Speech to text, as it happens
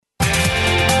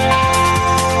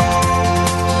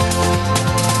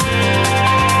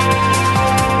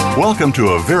Welcome to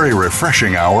a very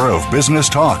refreshing hour of business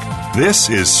talk. This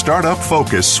is Startup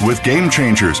Focus with Game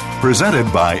Changers,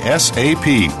 presented by SAP.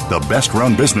 The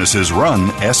best-run businesses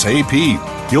run SAP.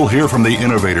 You'll hear from the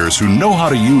innovators who know how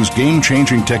to use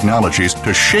game-changing technologies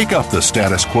to shake up the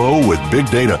status quo with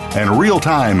big data and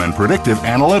real-time and predictive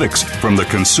analytics from the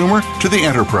consumer to the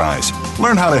enterprise.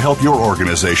 Learn how to help your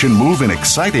organization move in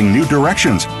exciting new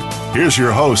directions. Here's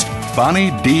your host,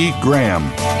 Bonnie D. Graham.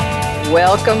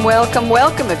 Welcome, welcome,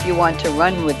 welcome. If you want to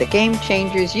run with the Game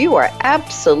Changers, you are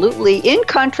absolutely,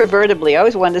 incontrovertibly, I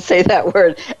always wanted to say that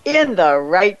word, in the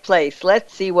right place.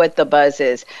 Let's see what the buzz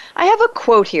is. I have a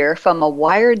quote here from a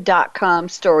Wired.com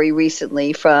story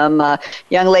recently from a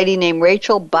young lady named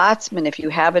Rachel Botsman. If you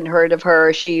haven't heard of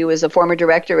her, she was a former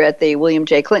director at the William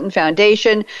J. Clinton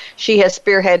Foundation. She has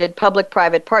spearheaded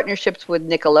public-private partnerships with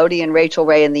Nickelodeon, Rachel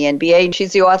Ray, and the NBA, and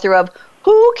she's the author of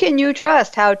Who Can You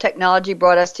Trust? How Technology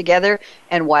Brought Us Together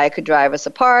and Why It Could Drive Us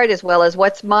Apart, as well as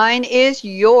What's Mine is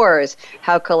Yours,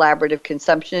 How Collaborative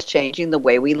Consumption is Changing the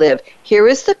Way We Live. Here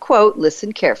is the quote.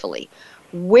 Listen carefully.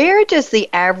 Where does the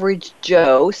average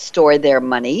Joe store their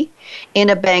money? In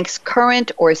a bank's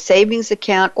current or savings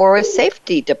account or a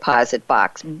safety deposit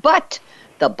box. But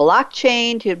the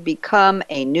blockchain to become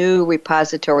a new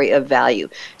repository of value.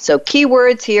 So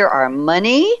keywords here are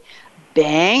money,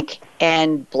 bank,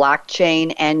 and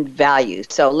blockchain and value.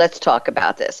 So let's talk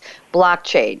about this.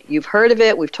 Blockchain, you've heard of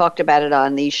it. We've talked about it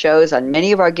on these shows, on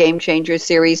many of our Game Changers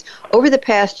series over the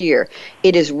past year.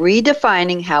 It is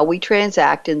redefining how we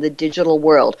transact in the digital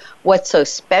world. What's so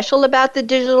special about the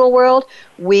digital world?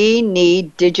 We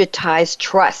need digitized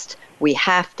trust. We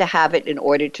have to have it in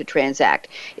order to transact.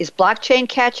 Is blockchain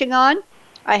catching on?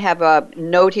 I have a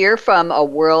note here from a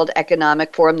World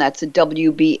Economic Forum, that's a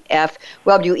WEF,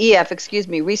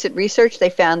 recent research. They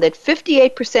found that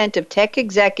 58% of tech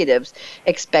executives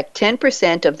expect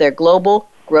 10% of their global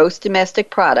gross domestic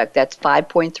product, that's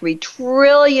 5.3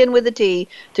 trillion with a T,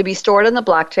 to be stored on the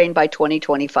blockchain by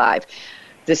 2025.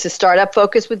 This is Startup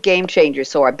Focus with Game Changers.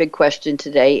 So our big question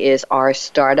today is, are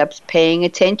startups paying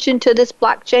attention to this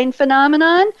blockchain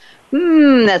phenomenon?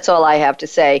 That's all I have to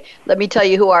say. Let me tell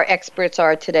you who our experts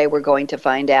are today. We're going to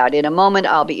find out. In a moment,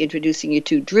 I'll be introducing you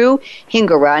to Drew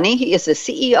Hingorani. He is the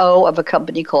CEO of a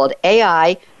company called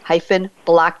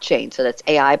AI-Blockchain. So that's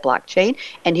AI Blockchain.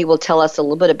 And he will tell us a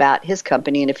little bit about his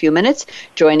company in a few minutes.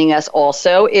 Joining us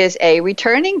also is a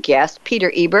returning guest, Peter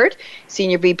Ebert,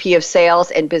 Senior VP of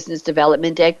Sales and Business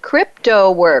Development at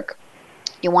CryptoWork.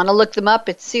 You want to look them up.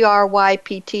 It's CryptoWerk.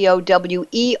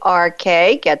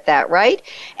 Get that right.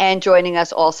 And joining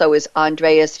us also is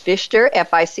Andreas Fichter,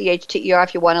 Fichter,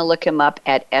 if you want to look him up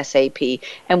at SAP.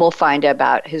 And we'll find out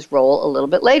about his role a little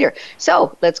bit later.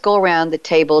 So let's go around the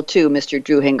table to Mr.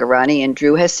 Drew Hingorani. And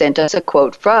Drew has sent us a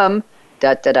quote from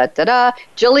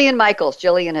Jillian Michaels.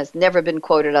 Jillian has never been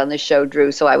quoted on this show,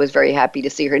 Drew, so I was very happy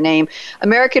to see her name.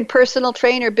 American personal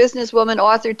trainer, businesswoman,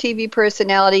 author, TV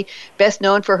personality, best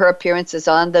known for her appearances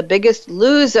on The Biggest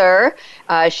Loser.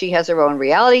 She has her own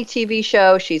reality TV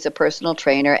show. She's a personal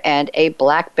trainer and a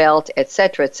black belt,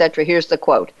 etc., etc. Here's the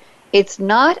quote. It's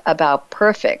not about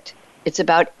perfect. It's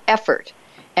about effort.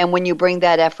 And when you bring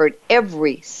that effort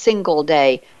every single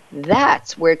day,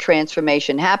 that's where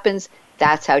transformation happens.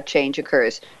 That's how change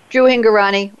occurs. Drew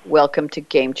Hingorani, welcome to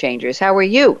Game Changers. How are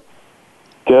you?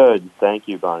 Good. Thank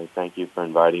you, Bonnie. Thank you for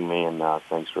inviting me, and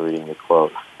thanks for reading the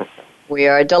quote. We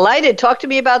are delighted. Talk to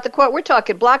me about the quote. We're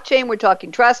talking blockchain, we're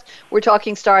talking trust, we're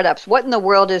talking startups. What in the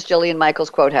world does Jillian Michaels'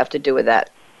 quote have to do with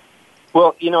that?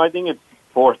 Well, I think it's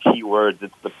 4 key words.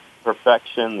 It's the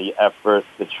perfection, the effort,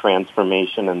 the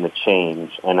transformation, and the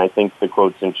change. And I think the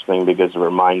quote's interesting because it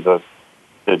reminds us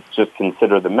to just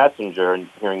consider the messenger, and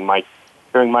hearing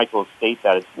Michael state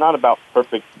that it's not about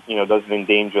perfect, doesn't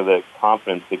endanger the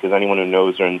confidence, because anyone who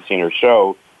knows her and seen her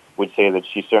show would say that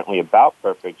she's certainly about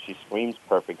perfect. She screams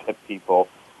perfect at people.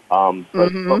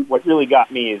 But what really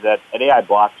got me is that at AI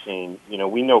Blockchain,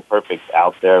 we know perfect's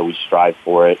out there. We strive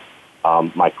for it.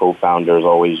 My co-founders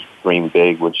always dream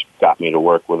big, which got me to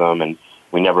work with them. And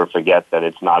we never forget that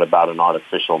it's not about an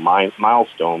artificial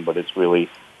milestone, but it's really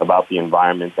about the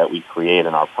environment that we create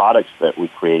and our products that we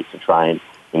create to try and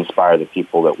inspire the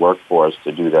people that work for us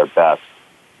to do their best.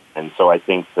 And so I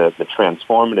think that the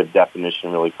transformative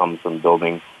definition really comes from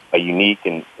building a unique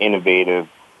and innovative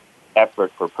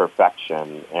effort for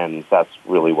perfection, and that's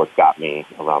really what got me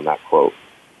around that quote.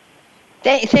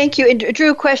 Thank you. And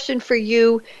Drew, question for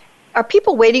you. Are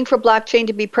people waiting for blockchain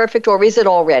to be perfect, or is it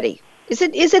already? Is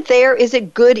it there? Is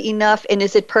it good enough? And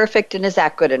is it perfect? And is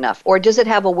that good enough? Or does it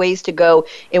have a ways to go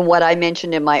in what I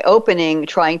mentioned in my opening,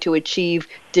 trying to achieve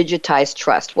digitized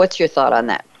trust? What's your thought on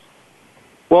that?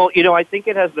 Well, I think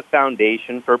it has the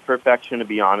foundation for perfection, to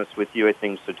be honest with you. I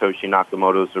think Satoshi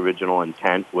Nakamoto's original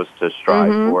intent was to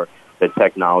strive for the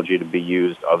technology to be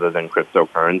used other than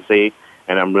cryptocurrency.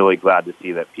 And I'm really glad to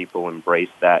see that people embrace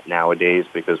that nowadays,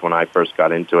 because when I first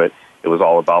got into it, it was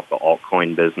all about the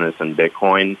altcoin business and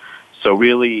Bitcoin. So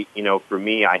really, for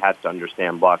me, I had to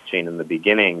understand blockchain in the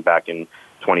beginning back in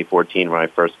 2014 when I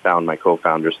first found my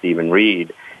co-founder, Stephen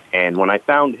Reed. And when I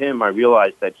found him, I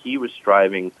realized that he was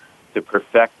striving to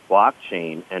perfect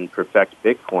blockchain and perfect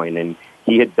Bitcoin. And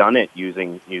he had done it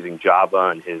using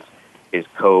Java and his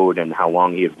code and how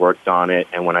long he had worked on it.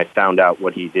 And when I found out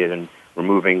what he did in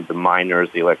removing the miners,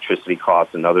 the electricity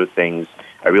costs, and other things,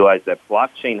 I realized that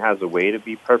blockchain has a way to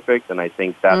be perfect. And I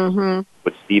think that's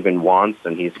what Stephen wants,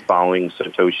 and he's following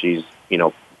Satoshi's,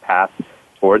 path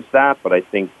towards that. But I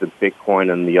think the Bitcoin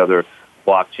and the other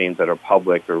blockchains that are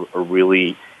public are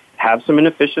really have some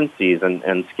inefficiencies and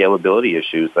scalability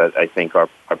issues that I think are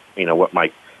what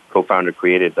my co-founder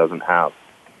created doesn't have.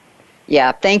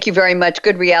 Yeah, thank you very much.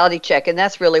 Good reality check. And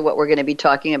that's really what we're going to be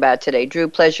talking about today. Drew,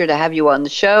 pleasure to have you on the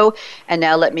show. And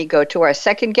now let me go to our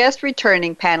second guest,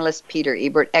 returning panelist Peter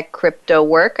Ebert at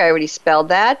CryptoWork. I already spelled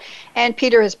that. And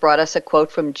Peter has brought us a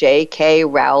quote from J.K.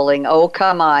 Rowling. Oh,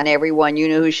 come on, everyone. You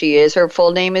know who she is. Her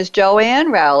full name is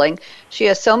Joanne Rowling. She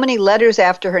has so many letters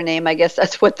after her name. I guess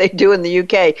that's what they do in the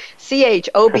UK.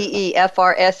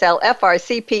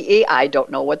 CHOBEFRSLFRCPE. I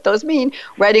don't know what those mean.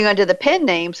 Writing under the pen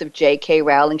names of J.K.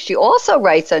 Rowling. She also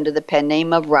writes under the pen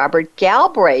name of Robert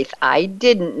Galbraith. I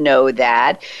didn't know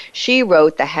that. She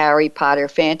wrote the Harry Potter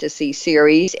fantasy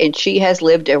series, and she has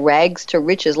lived a rags to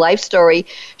riches life story.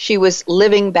 She was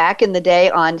living back in the day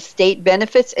on state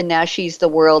benefits, and now she's the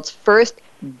world's first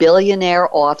billionaire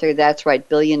author. That's right,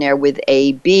 billionaire with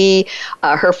a B.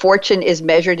 Her fortune is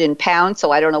measured in pounds,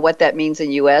 so I don't know what that means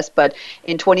in U.S., but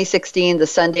in 2016, the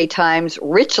Sunday Times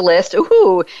Rich List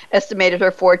estimated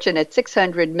her fortune at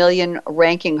 $600 million,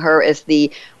 ranking her as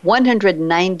the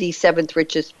 197th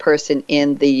richest person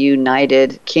in the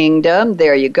United Kingdom.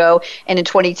 There you go. And in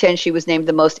 2010, she was named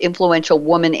the most influential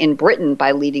woman in Britain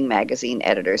by leading magazine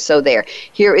editors. So there.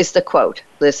 Here is the quote.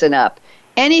 Listen up.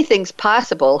 Anything's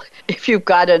possible if you've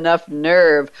got enough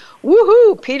nerve.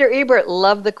 Woohoo! Peter Ebert,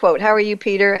 love the quote. How are you,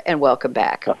 Peter? And welcome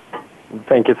back.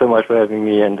 Thank you so much for having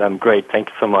me, and I'm great. Thank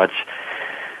you so much.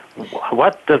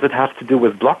 What does it have to do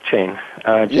with blockchain?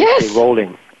 J.K.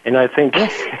 Rowling. And I think,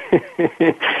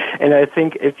 and I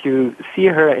think if you see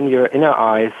her in your inner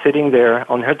eye sitting there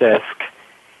on her desk,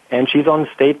 and she's on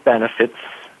state benefits,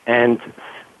 and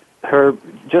her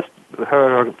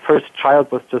first child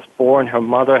was just born, her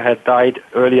mother had died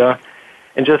earlier,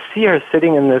 and just see her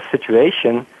sitting in this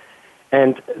situation,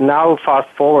 and now fast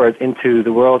forward into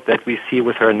the world that we see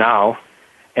with her now,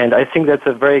 and I think that's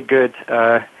a very good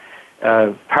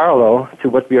parallel to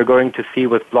what we are going to see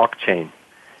with blockchain.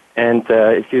 And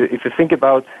if you think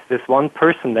about this one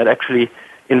person that actually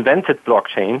invented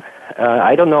blockchain,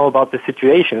 I don't know about the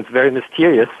situation. It's very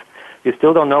mysterious. We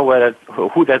still don't know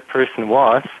who that person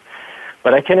was.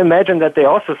 But I can imagine that they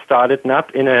also started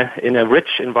not in a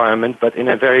rich environment, but in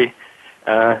a very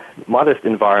modest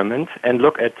environment, and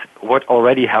look at what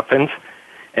already happened.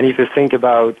 And if you think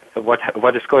about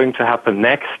what is going to happen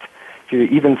next, if you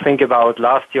even think about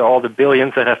last year, all the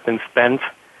billions that have been spent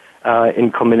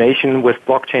in combination with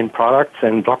blockchain products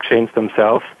and blockchains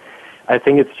themselves, I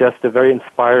think it's just a very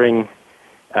inspiring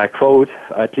quote,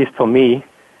 at least for me,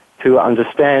 to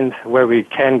understand where we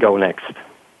can go next.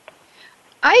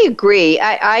 I agree.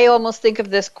 I almost think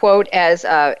of this quote as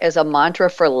a mantra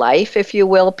for life, if you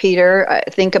will, Peter.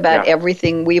 Think about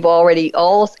everything we've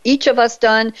each of us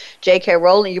done. J.K.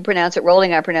 Rowling, you pronounce it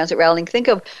Rowling, I pronounce it Rowling. Think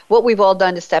of what we've all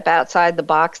done to step outside the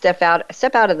box, step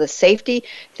out of the safety.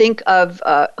 Think of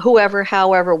whoever,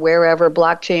 however, wherever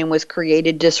blockchain was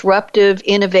created, disruptive,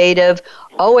 innovative.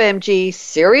 OMG,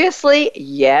 seriously?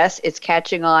 Yes. It's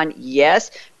catching on?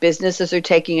 Yes. Businesses are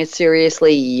taking it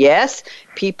seriously? Yes.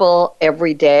 People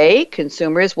every day,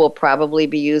 consumers will probably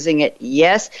be using it?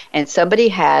 Yes. And somebody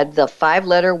had the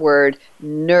 5-letter word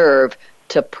nerve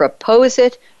to propose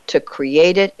it, to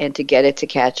create it, and to get it to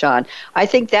catch on. I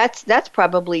think that's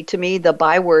probably, to me, the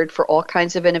byword for all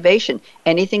kinds of innovation.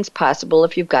 Anything's possible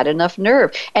if you've got enough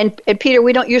nerve. And Peter,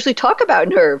 we don't usually talk about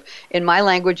nerve. In my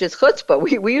language, it's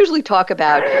chutzpah. We usually talk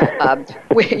about, what I'm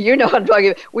talking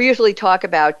about. We usually talk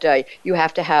about you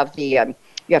have to have the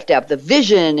you have to have the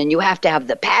vision, and you have to have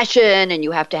the passion, and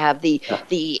you have to have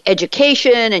the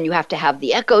education, and you have to have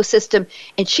the ecosystem.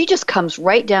 And she just comes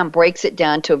right down, breaks it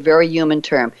down to a very human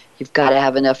term. You've got to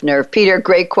have enough nerve. Peter,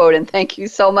 great quote, and thank you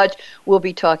so much. We'll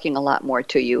be talking a lot more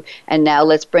to you. And now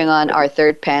let's bring on our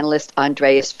third panelist,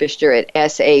 Andreas Fichter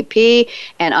at SAP.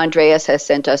 And Andreas has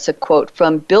sent us a quote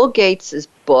from Bill Gates'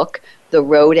 book, The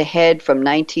Road Ahead, from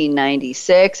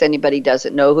 1996. Anybody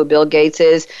doesn't know who Bill Gates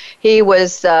is? He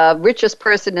was the richest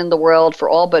person in the world for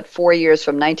all but 4 years,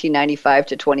 from 1995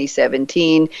 to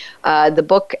 2017. The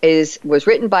book was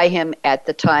written by him at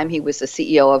the time he was the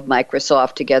CEO of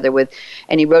Microsoft,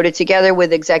 and he wrote it together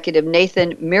with executive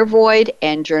Nathan Mirvoid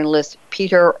and journalist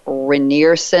Peter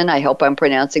Renierson. I hope I'm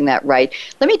pronouncing that right.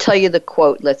 Let me tell you the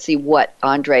quote. Let's see what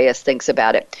Andreas thinks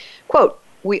about it. Quote,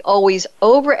 "We always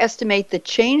overestimate the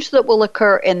change that will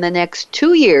occur in the next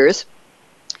 2 years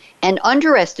and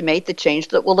underestimate the change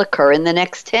that will occur in the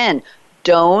next 10.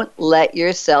 Don't let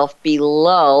yourself be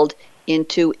lulled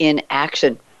into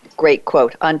inaction." Great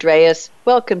quote. Andreas,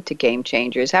 welcome to Game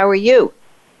Changers. How are you?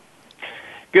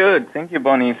 Good. Thank you,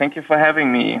 Bonnie. Thank you for having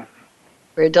me.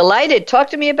 We're delighted. Talk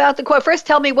to me about the quote. First,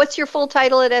 tell me, what's your full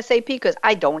title at SAP? Because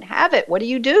I don't have it. What do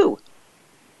you do?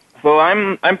 So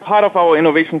I'm part of our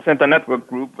Innovation Center Network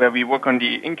group, where we work on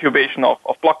the incubation of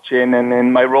blockchain, and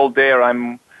in my role there,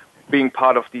 I'm being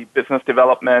part of the business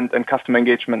development and customer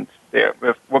engagement there.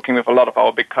 We're working with a lot of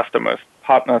our big customers,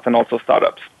 partners, and also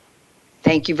startups.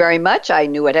 Thank you very much. I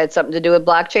knew it had something to do with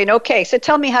blockchain. Okay, so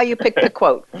tell me how you picked the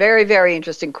quote. Very, very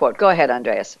interesting quote. Go ahead,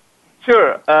 Andreas.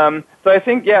 Sure. So I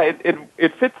think,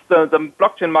 it fits the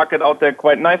blockchain market out there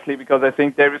quite nicely, because I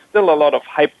think there is still a lot of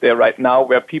hype there right now,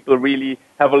 where people really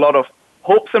have a lot of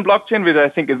hopes in blockchain, which I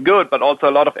think is good, but also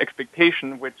a lot of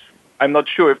expectation, which I'm not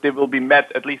sure if they will be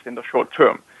met, at least in the short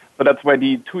term. So that's where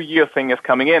the 2-year thing is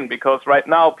coming in, because right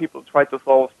now people try to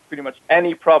solve pretty much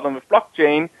any problem with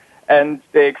blockchain, and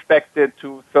they expect it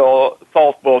to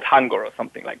solve world hunger or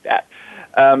something like that.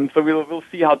 So we'll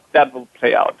see how that will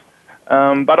play out.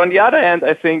 But on the other hand,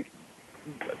 I think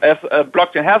as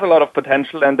blockchain has a lot of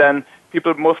potential, and then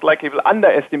people most likely will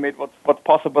underestimate what's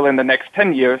possible in the next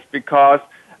 10 years, because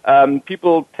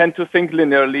people tend to think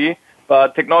linearly,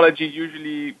 but technology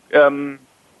usually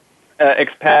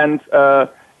expands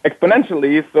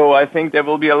exponentially. So I think there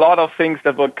will be a lot of things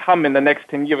that will come in the next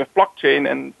 10 years with blockchain,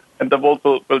 and the world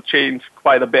will change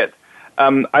quite a bit.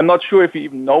 I'm not sure if we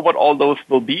even know what all those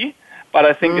will be, but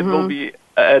I think it will be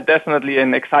definitely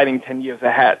an exciting 10 years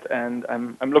ahead, and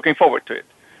I'm looking forward to it.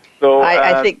 So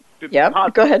I think,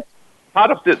 go ahead.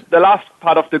 Part of the last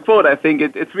part of the quote, I think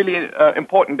it's really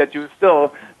important that you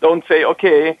still don't say,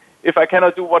 okay, if I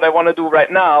cannot do what I want to do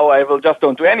right now, I will just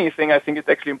don't do anything. I think it's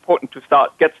actually important to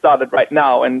get started right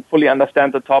now and fully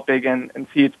understand the topic and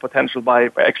see its potential by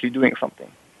actually doing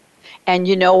something. And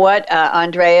you know what,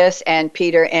 Andreas and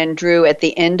Peter and Drew, at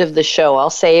the end of the show, I'll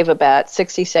save about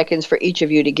 60 seconds for each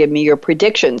of you to give me your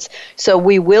predictions. So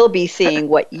we will be seeing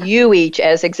what you each,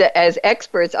 as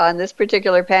experts on this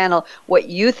particular panel, what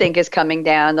you think is coming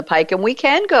down the pike. And we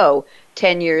can go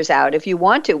 10 years out if you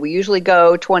want to. We usually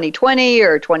go 2020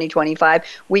 or 2025.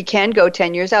 We can go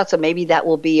 10 years out, so maybe that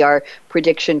will be our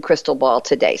prediction crystal ball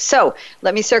today. So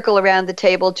let me circle around the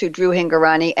table to Drew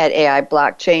Hingorani at AI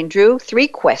Blockchain. Drew, 3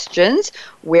 questions.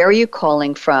 Where are you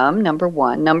calling from? Number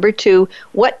 1. Number 2,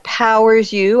 what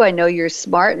powers you? I know you're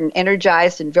smart and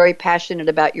energized and very passionate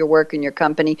about your work and your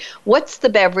company. What's the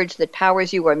beverage that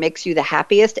powers you or makes you the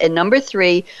happiest? And number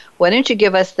 3, why don't you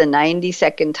give us the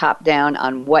 90-second top down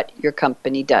on what your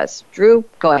company does? Drew,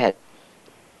 go ahead.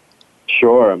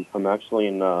 Sure. I'm actually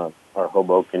in our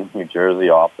Hoboken, New Jersey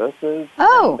offices.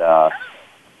 Oh.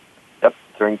 And,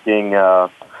 drinking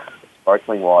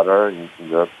sparkling water. In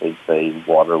Europe, they say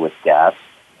water with gas,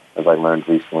 as I learned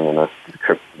recently on a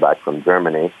trip back from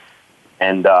Germany.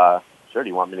 And sure, do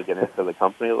you want me to get into the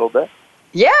company a little bit?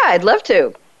 Yeah, I'd love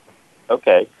to.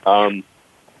 Okay.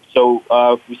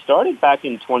 So we started back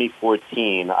in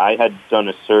 2014. I had done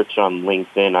a search on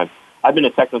LinkedIn. I've been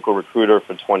a technical recruiter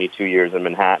for 22 years in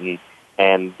Manhattan,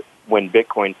 and when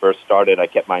Bitcoin first started, I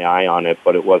kept my eye on it,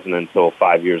 but it wasn't until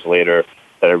 5 years later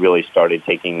that I really started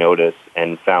taking notice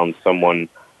and found someone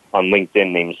on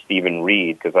LinkedIn named Stephen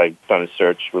Reed, because I'd done a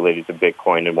search related to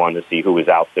Bitcoin and wanted to see who was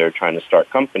out there trying to start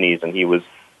companies, and he was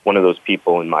one of those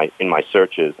people in my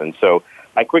searches. And so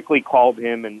I quickly called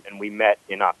him, and we met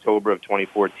in October of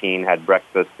 2014, had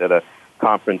breakfast at a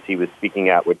conference he was speaking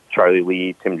at with Charlie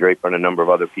Lee, Tim Draper, and a number of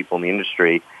other people in the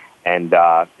industry. And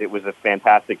it was a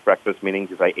fantastic breakfast meeting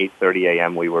because by 8:30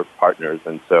 a.m. we were partners.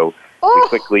 And so we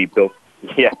quickly built,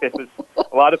 it was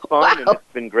a lot of fun, and it's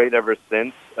been great ever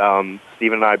since.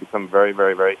 Steve and I have become very,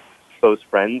 very, very close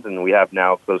friends, and we have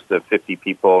now close to 50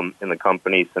 people in the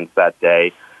company since that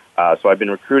day. So I've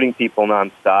been recruiting people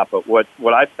nonstop. But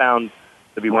what I found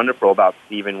to be wonderful about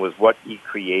Stephen was what he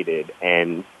created.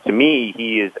 And to me,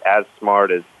 he is as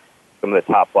smart as some of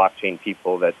the top blockchain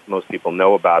people that most people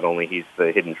know about, only he's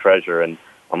the hidden treasure, and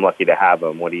I'm lucky to have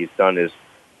him. What he's done is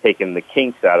taken the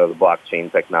kinks out of the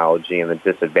blockchain technology and the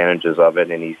disadvantages of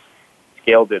it, and he's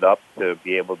scaled it up to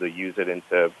be able to use it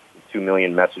into 2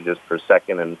 million messages per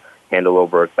second and handle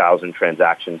over 1,000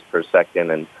 transactions per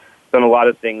second, and done a lot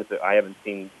of things that I haven't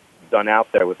seen done out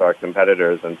there with our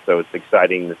competitors. And so it's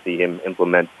exciting to see him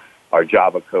implement our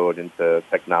Java code into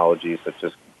technologies such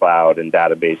as cloud and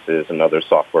databases and other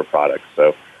software products.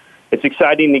 So it's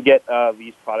exciting to get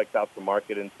these products out to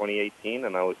market in 2018,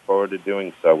 and I look forward to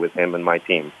doing so with him and my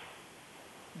team.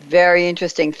 Very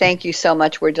interesting. Thank you so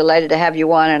much. We're delighted to have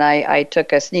you on, and I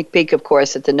took a sneak peek, of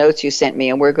course, at the notes you sent me,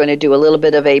 and we're going to do a little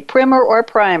bit of a primer or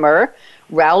primer,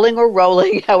 Rowling or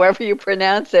rolling, however you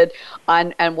pronounce it,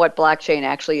 on what blockchain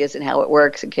actually is and how it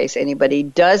works, in case anybody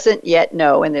doesn't yet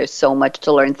know, and there's so much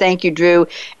to learn. Thank you, Drew,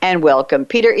 and welcome.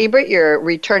 Peter Ebert, you're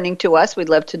returning to us. We'd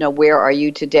love to know, where are you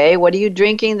today? What are you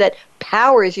drinking that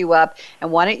powers you up?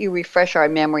 And why don't you refresh our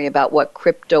memory about what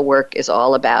CryptoWork is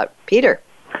all about? Peter.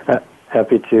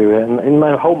 Happy to. In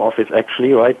my home office,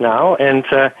 actually, right now, and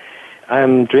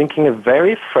I'm drinking a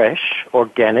very fresh,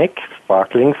 organic,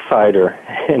 sparkling cider,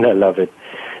 and I love it.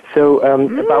 So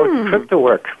about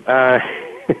CryptoWork,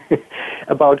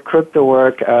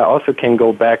 also can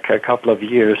go back a couple of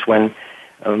years when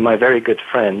my very good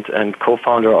friend and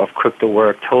co-founder of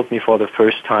CryptoWork told me for the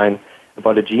first time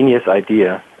about a genius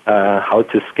idea, how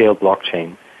to scale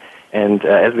blockchain. And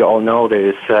as we all know,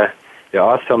 there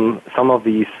are some of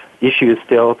these issues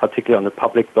still, particularly on the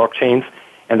public blockchains,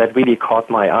 and that really caught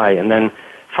my eye. And then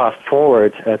fast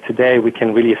forward, today we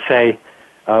can really say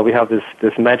we have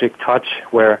this magic touch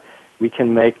where we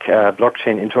can make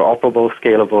blockchain interoperable,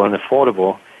 scalable, and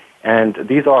affordable. And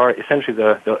these are essentially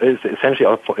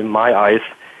in my eyes,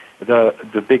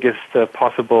 the biggest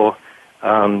possible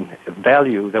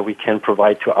value that we can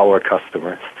provide to our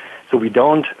customers. So we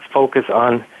don't focus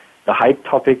on the hype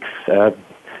topics,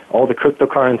 all the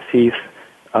cryptocurrencies.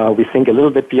 We think a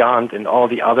little bit beyond in all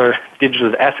the other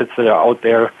digital assets that are out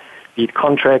there, be it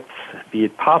contracts, be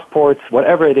it passports,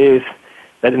 whatever it is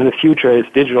that in the future is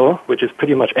digital, which is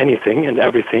pretty much anything and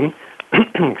everything,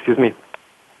 excuse me,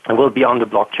 and will be on the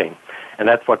blockchain. And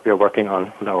that's what we're working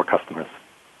on with our customers.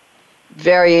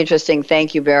 Very interesting.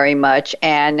 Thank you very much.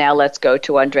 And now let's go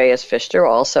to Andreas Fichter,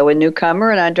 also a newcomer.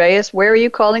 And Andreas, where are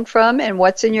you calling from and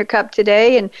what's in your cup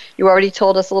today? And you already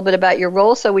told us a little bit about your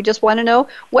role, so we just want to know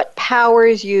what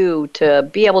powers you to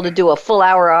be able to do a full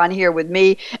hour on here with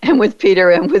me and with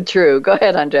Peter and with Drew. Go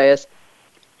ahead, Andreas.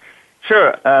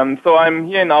 Sure. So I'm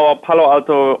here in our Palo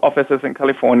Alto offices in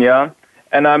California,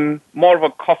 and I'm more of a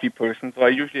coffee person, so I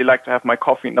usually like to have my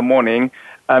coffee in the morning.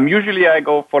 Usually I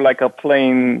go for like a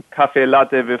plain cafe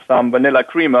latte with some vanilla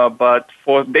creamer, but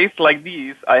for days like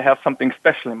these, I have something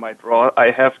special in my drawer.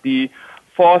 I have the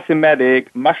 4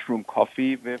 thematic mushroom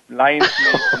coffee with lion's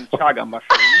mane and chaga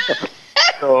mushrooms.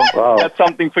 So That's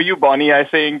something for you, Bonnie. I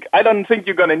don't think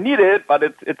you're going to need it, but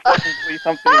it's definitely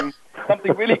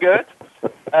something really good.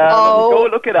 Go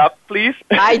look it up, please.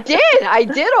 I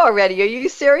did already. Are you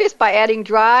serious? By adding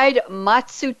dried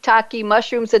matsutake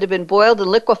mushrooms that have been boiled and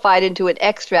liquefied into an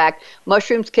extract,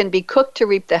 mushrooms can be cooked to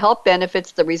reap the health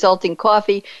benefits. The resulting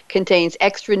coffee contains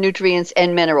extra nutrients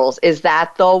and minerals. Is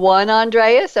that the one,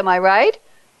 Andreas? Am I right?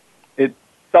 It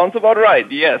sounds about right,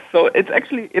 yes. So it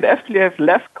actually has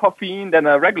less caffeine than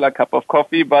a regular cup of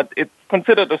coffee, but it's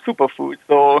considered a superfood.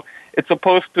 So it's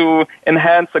supposed to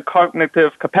enhance the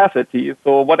cognitive capacity.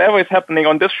 So whatever is happening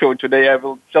on this show today, I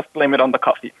will just blame it on the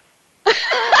coffee.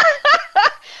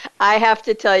 I have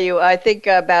to tell you, I think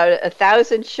about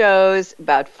 1,000 shows,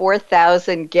 about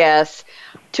 4,000 guests,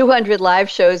 200 live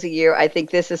shows a year. I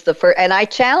think this is the first, and I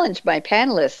challenge my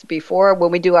panelists before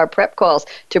when we do our prep calls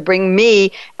to bring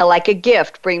me, like a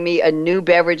gift, bring me a new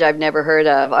beverage I've never heard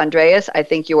of. Andreas, I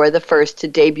think you are the first to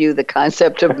debut the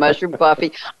concept of mushroom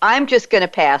coffee. I'm just going to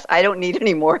pass. I don't need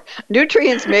any more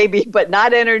nutrients, maybe, but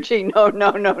not energy.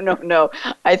 No.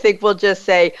 I think we'll just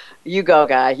say, you go,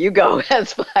 guy. You go.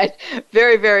 That's fine.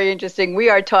 Very, very interesting. We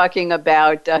are talking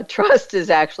about trust is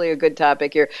actually a good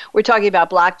topic here. We're talking about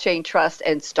blockchain trust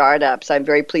and startups. I'm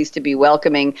very pleased to be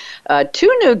welcoming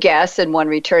 2 new guests and 1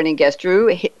 returning guest, Drew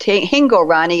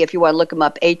Hingorani, if you want to look him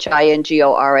up,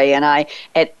 Hingorani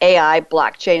at AI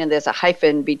Blockchain, and there's a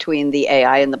hyphen between the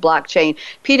AI and the blockchain.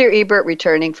 Peter Ebert,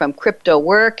 returning from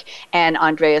CryptoWork, and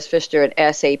Andreas Fichter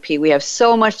at SAP. We have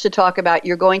so much to talk about.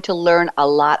 You're going to learn a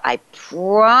lot, I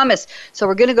promise. promise. So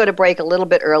we're going to go to break a little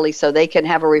bit early so they can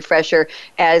have a refresher.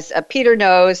 As Peter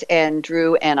knows, and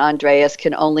Drew and Andreas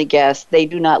can only guess, they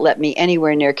do not let me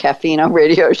anywhere near caffeine on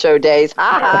radio show days.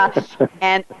 Ha ha.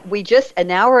 And we just,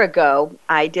 an hour ago,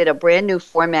 I did a brand new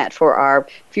format for our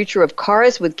Future of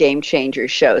Cars with Game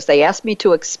Changers shows. They asked me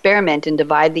to experiment and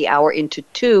divide the hour into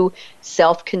 2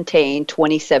 self-contained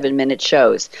 27-minute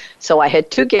shows. So I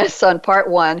had 2 guests on part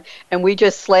 1, and we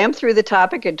just slammed through the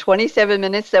topic in 27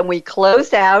 minutes. Then we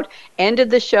closed out, ended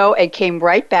the show, and came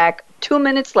right back 2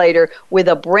 minutes later with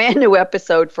a brand new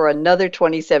episode for another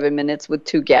 27 minutes with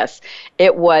 2 guests.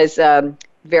 It was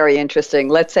very interesting.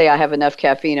 Let's say I have enough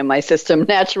caffeine in my system,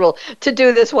 natural, to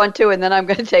do this one too, and then I'm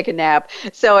going to take a nap.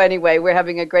 So anyway, we're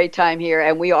having a great time here,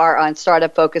 and we are on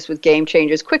Startup Focus with Game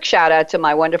Changers. Quick shout out to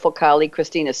my wonderful colleague,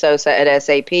 Christina Sosa at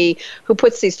SAP, who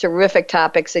puts these terrific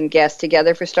topics and guests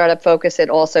together for Startup Focus, and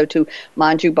also to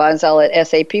Manju Bansal at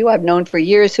SAP, who I've known for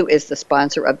years, who is the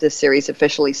sponsor of this series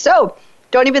officially. So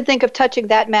don't even think of touching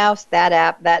that mouse, that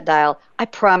app, that dial. I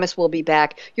promise we'll be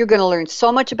back. You're going to learn so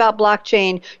much about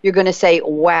blockchain. You're going to say,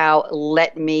 wow,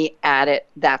 let me at it.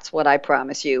 That's what I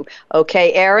promise you.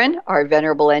 Okay, Aaron, our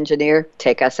venerable engineer,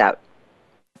 take us out.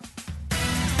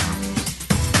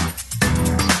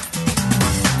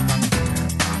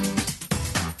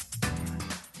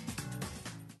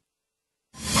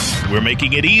 We're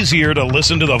making it easier to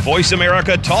listen to the Voice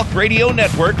America Talk Radio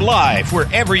Network live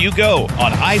wherever you go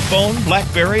on iPhone,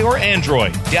 BlackBerry, or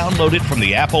Android. Download it from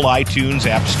the Apple iTunes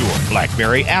App Store,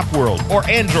 BlackBerry App World, or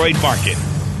Android Market.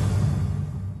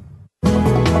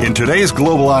 In today's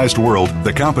globalized world,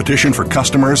 the competition for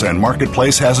customers and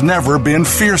marketplace has never been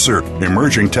fiercer.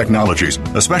 Emerging technologies,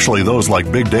 especially those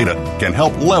like big data, can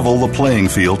help level the playing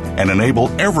field and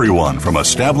enable everyone from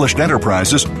established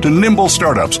enterprises to nimble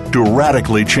startups to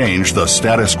radically change the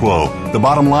status quo. The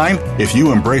bottom line, if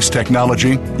you embrace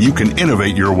technology, you can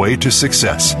innovate your way to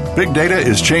success. Big data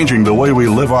is changing the way we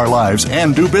live our lives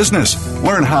and do business.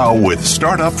 Learn how with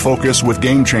Startup Focus with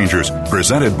Game Changers,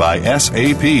 presented by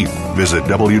SAP. Visit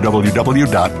www.sap.com.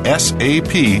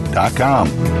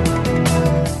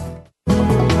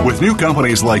 With new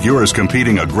companies like yours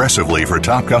competing aggressively for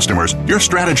top customers, your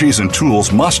strategies and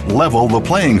tools must level the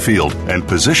playing field and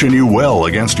position you well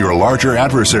against your larger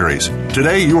adversaries.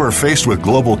 Today, you are faced with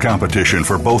global competition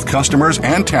for both customers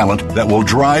and talent that will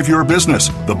drive your business.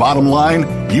 The bottom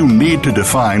line, you need to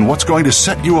define what's going to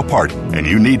set you apart, and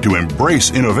you need to embrace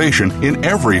innovation in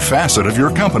every facet of your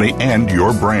company and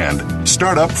your brand.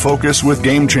 Startup Focus with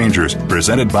Game Changers,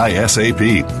 presented by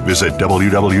SAP. Visit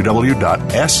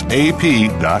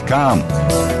www.sap.com.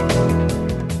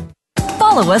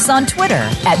 Follow us on Twitter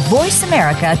at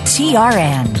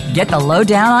VoiceAmericaTRN. Get the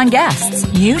lowdown on guests,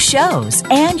 new shows,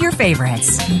 and your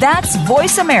favorites. That's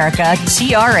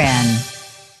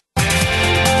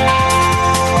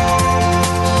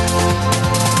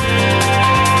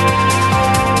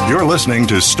VoiceAmericaTRN. You're listening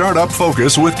to Startup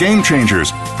Focus with Game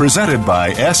Changers, presented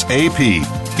by SAP.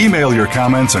 Email your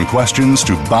comments and questions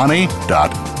to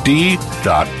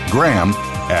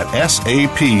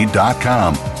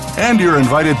bonnie.d.graham@sap.com. And you're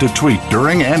invited to tweet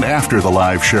during and after the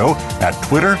live show at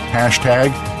Twitter,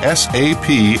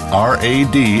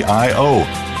 #SAPRADIO.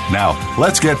 Now,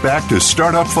 let's get back to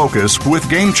Startup Focus with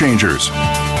Game Changers.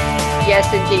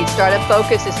 Yes, indeed. Startup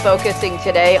Focus is focusing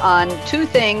today on 2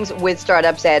 things with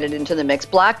startups added into the mix: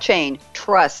 blockchain,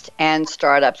 trust, and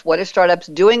startups. What are startups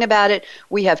doing about it?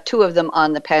 We have 2 of them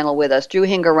on the panel with us. Drew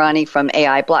Hingorani from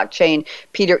AI Blockchain,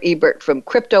 Peter Ebert from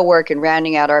CryptoWork, and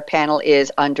rounding out our panel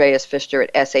is Andreas Fichter at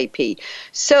SAP.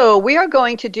 So we are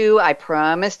going to do, I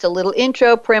promised, a little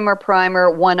intro, primer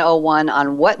 101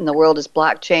 on what in the world is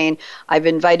blockchain. I've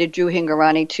invited Drew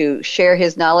Hingorani to share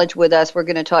his knowledge with us.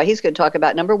 He's going to talk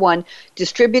about, number 1,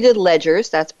 distributed ledgers,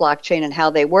 that's blockchain and how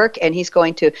they work, and he's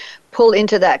going to pull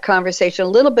into that conversation a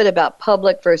little bit about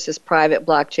public versus private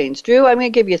blockchains. Drew, I'm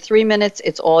going to give you 3 minutes.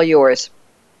 It's all yours.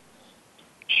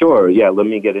 Sure, yeah, let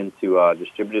me get into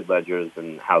distributed ledgers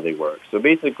and how they work. So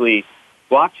basically,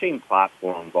 blockchain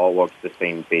platforms all work the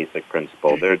same basic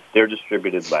principle. They're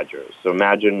distributed ledgers. So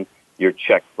imagine your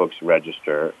checkbooks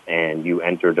register and you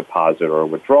enter deposit or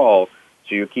withdrawal.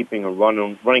 So you're keeping a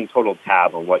running total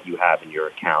tab on what you have in your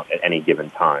account at any given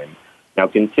time. Now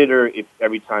consider if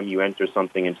every time you enter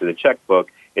something into the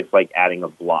checkbook, it's like adding a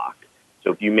block.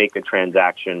 So if you make a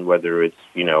transaction, whether it's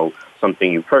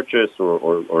something you purchase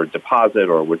or deposit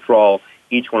or withdrawal,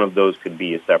 each one of those could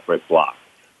be a separate block.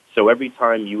 So every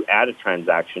time you add a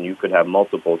transaction, you could have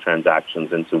multiple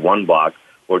transactions into one block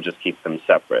or just keep them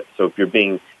separate. So if you're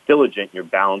being diligent, you're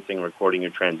balancing and recording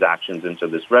your transactions into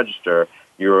this register,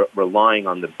 you're relying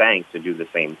on the bank to do the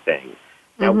same thing.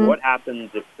 Now, what happens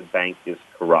if the bank is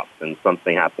corrupt and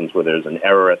something happens where there's an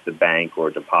error at the bank or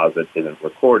a deposit isn't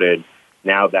recorded?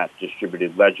 Now that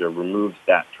distributed ledger removes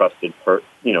that trusted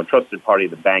party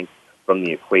of the bank from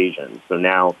the equation. So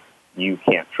now you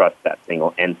can't trust that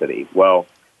single entity. Well,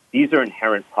 these are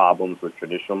inherent problems with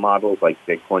traditional models like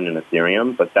Bitcoin and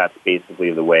Ethereum, but that's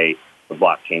basically the way the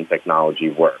blockchain technology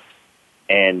works.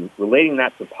 And relating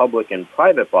that to public and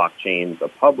private blockchains, a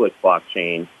public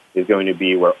blockchain is going to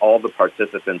be where all the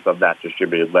participants of that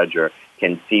distributed ledger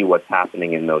can see what's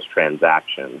happening in those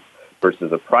transactions,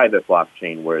 versus a private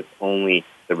blockchain where it's only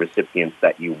the recipients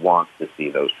that you want to see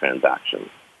those transactions.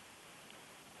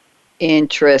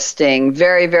 Interesting.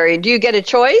 Very, very. Do you get a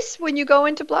choice when you go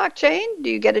into blockchain? Do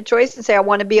you get a choice and say, I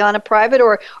want to be on a private,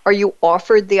 or are you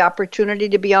offered the opportunity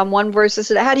to be on one versus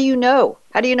it? How do you know?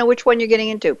 How do you know which one you're getting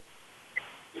into?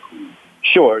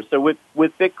 Sure. So with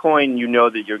Bitcoin, you know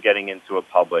that you're getting into a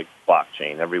public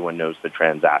blockchain. Everyone knows the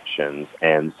transactions,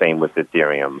 and same with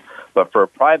Ethereum. But for a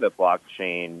private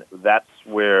blockchain, that's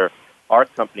where our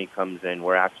company comes in.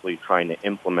 We're actually trying to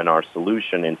implement our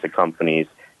solution into companies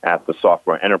at the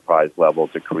software enterprise level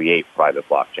to create private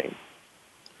blockchains.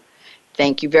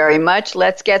 Thank you very much.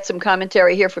 Let's get some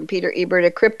commentary here from Peter Ebert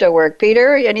at CryptoWork.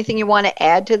 Peter, anything you want to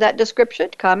add to that description?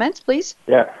 Comments, please?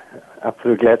 Yeah,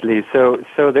 absolutely, gladly. So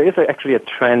there is actually a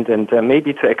trend, and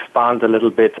maybe to expand a little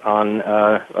bit on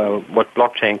what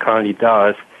blockchain currently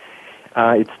does.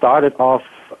 It started off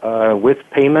with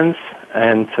payments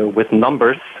and with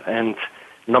numbers and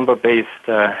number-based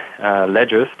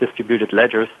ledgers, distributed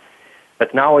ledgers,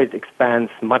 but now it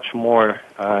expands much more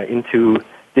into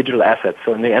digital assets.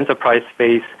 So in the enterprise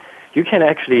space, you can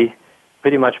actually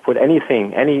pretty much put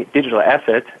anything, any digital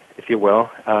asset, if you will,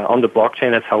 on the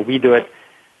blockchain. That's how we do it.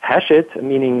 Hash it,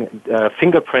 meaning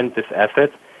fingerprint this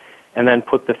asset, and then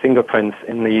put the fingerprints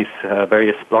in these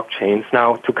various blockchains.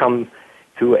 Now, to come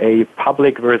to a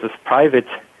public versus private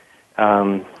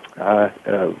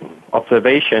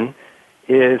observation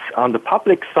is on the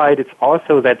public side, it's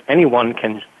also that anyone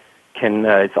can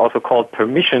it's also called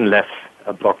permissionless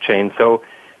blockchain. So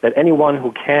that anyone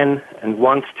who can and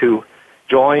wants to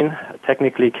join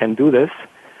technically can do this,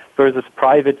 versus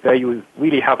private where you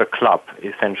really have a club,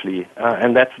 essentially.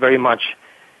 And that's very much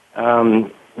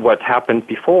what happened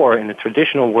before in the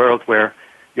traditional world, where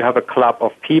you have a club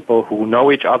of people who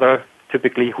know each other,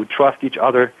 typically who trust each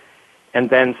other.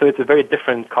 And then, so it's a very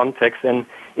different context. And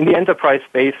in the enterprise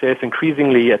space, there's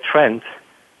increasingly a trend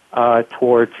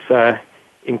towards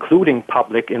including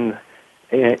public in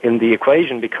the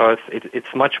equation, because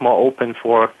it's much more open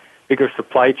for bigger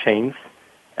supply chains.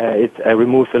 It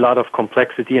removes a lot of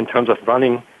complexity in terms of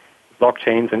running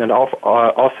blockchains, and then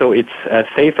also it's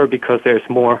safer because there's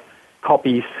more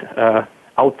copies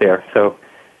out there. So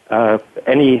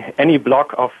any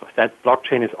block of that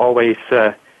blockchain is always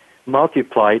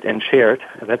multiplied and shared.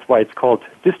 That's why it's called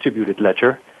distributed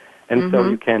ledger. And so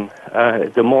you can,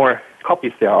 the more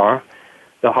copies there are,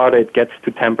 the harder it gets to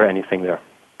tamper anything there.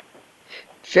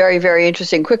 Very, very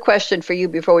interesting. Quick question for you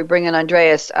before we bring in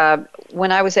Andreas.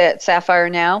 When I was at Sapphire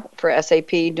Now for SAP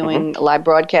doing live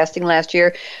broadcasting last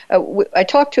year, I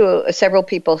talked to several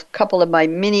people. A couple of my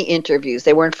mini interviews,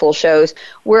 they weren't full shows,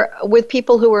 were with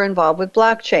people who were involved with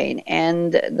blockchain.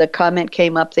 And the comment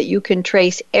came up that you can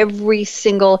trace every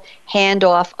single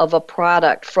handoff of a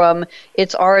product from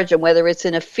its origin, whether it's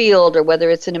in a field or whether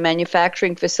it's in a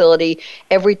manufacturing facility.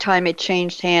 Every time it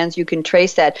changed hands, you can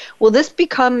trace that. Will this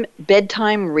become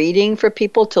bedtime reading for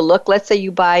people to look? Let's say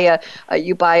you buy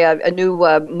a new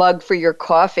mug for your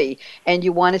coffee, and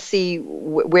you want to see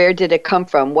where did it come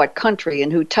from, what country,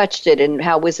 and who touched it, and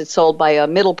how was it sold by a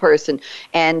middle person,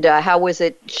 and how was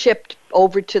it shipped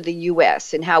over to the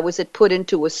U.S., and how was it put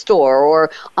into a store or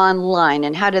online,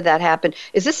 and how did that happen?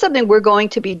 Is this something we're going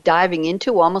to be diving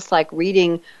into, almost like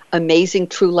reading amazing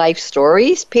true life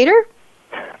stories, Peter?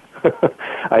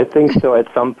 I think so at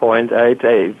some point.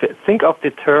 Think of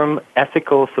the term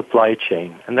ethical supply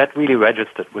chain, and that really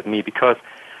registered with me, because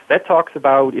that talks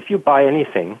about if you buy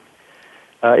anything,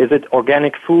 is it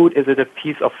organic food, is it a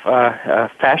piece of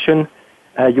fashion,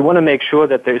 you want to make sure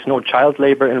that there is no child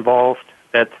labor involved,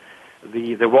 that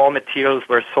the raw materials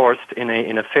were sourced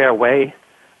in a fair way,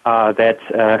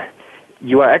 that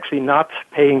you are actually not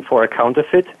paying for a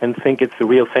counterfeit and think it's the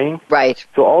real thing. Right.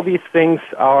 So all these things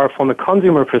are, from a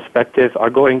consumer perspective,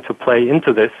 are going to play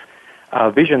into this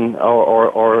vision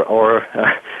or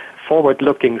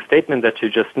forward-looking statement that you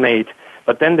just made.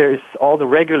 But then there is all the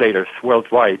regulators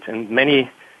worldwide and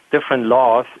many different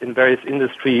laws in various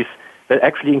industries that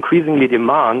actually increasingly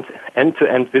demand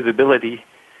end-to-end visibility,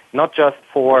 not just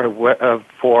for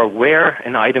where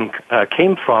an item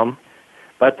came from,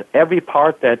 but every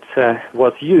part that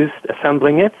was used,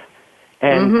 assembling it,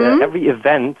 and every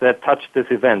event that touched this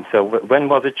event. So when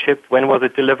was it shipped? When was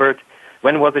it delivered?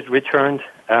 When was it returned?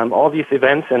 All these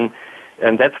events,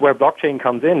 and that's where blockchain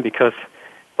comes in, because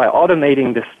by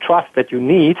automating this trust that you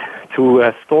need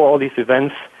to store all these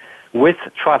events with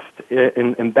trust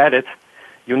embedded,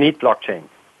 you need blockchain.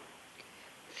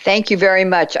 Thank you very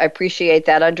much. I appreciate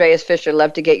that. Andreas Fichter,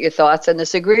 love to get your thoughts on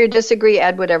this. Agree or disagree,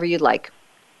 add whatever you'd like.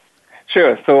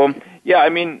 Sure. So, yeah, I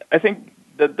mean, I think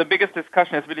the biggest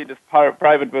discussion is really this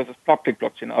private versus public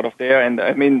blockchain out of there. And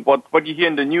I mean, what you hear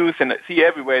in the news and see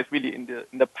everywhere is really in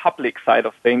the public side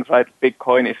of things, right?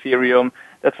 Bitcoin, Ethereum,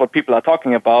 that's what people are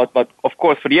talking about. But of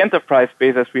course, for the enterprise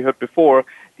space, as we heard before,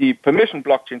 the permission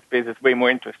blockchain space is way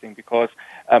more interesting because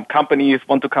companies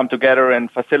want to come together and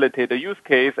facilitate a use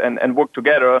case and work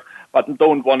together, but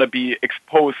don't want to be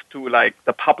exposed to like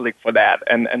the public for that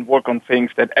and work on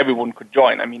things that everyone could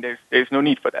join. I mean, there's no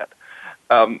need for that.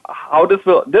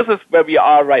 This is where we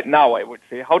are right now, I would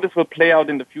say. How this will play out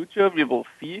in the future, we will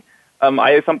see.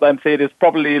 I sometimes say it is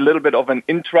probably a little bit of an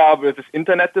intra versus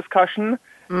internet discussion.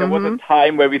 There was a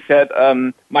time where we said,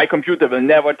 my computer will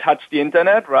never touch the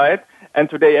internet, right? And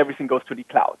today everything goes to the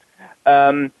cloud.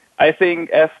 I think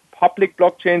as public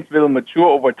blockchains will mature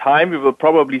over time, we will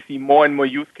probably see more and more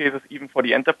use cases even for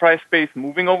the enterprise space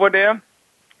moving over there.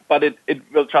 But it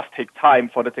will just take time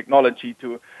for the technology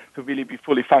to really be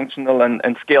fully functional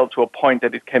and scale to a point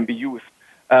that it can be used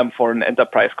for an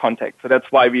enterprise context. So that's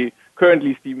why we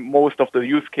currently see most of the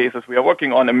use cases we are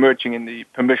working on emerging in the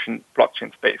permission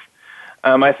blockchain space.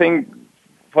 I think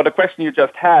for the question you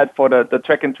just had for the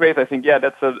track and trace, I think, yeah,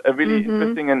 that's a really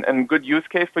interesting and good use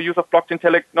case for use of blockchain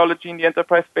technology in the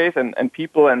enterprise space. And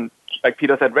people, and like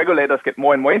Peter said, regulators get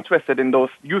more and more interested in those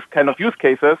use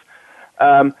cases.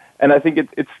 And I think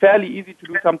it's fairly easy to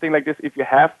do something like this if you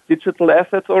have digital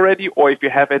assets already, or if you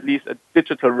have at least a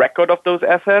digital record of those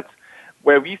assets.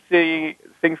 Where we see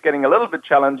things getting a little bit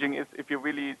challenging is if you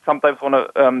really sometimes want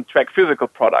to track physical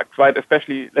products, right?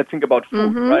 Especially, let's think about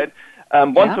food, right?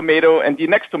 One tomato and the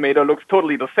next tomato looks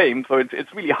totally the same, so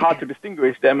it's really hard to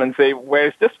distinguish them and say, where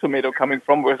is this tomato coming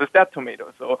from versus that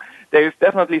tomato? So there's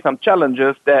definitely some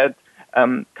challenges that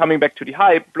coming back to the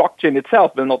hype, blockchain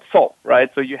itself will not solve,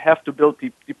 right? So you have to build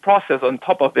the process on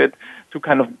top of it to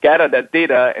kind of gather that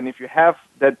data. And if you have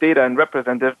that data and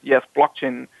represent it, yes,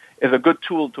 blockchain is a good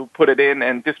tool to put it in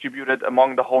and distribute it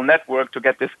among the whole network to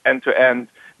get this end-to-end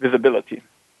visibility.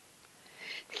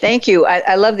 Thank you.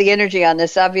 I love the energy on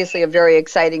this. Obviously, a very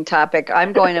exciting topic.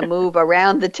 I'm going to move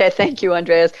around the thank you,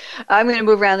 Andreas. I'm going to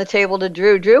move around the table to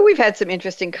Drew. Drew, we've had some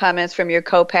interesting comments from your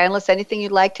co-panelists. Anything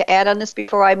you'd like to add on this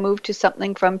before I move to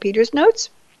something from Peter's notes?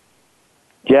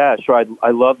 Yeah, sure.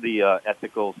 I love the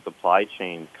ethical supply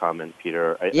chain comment,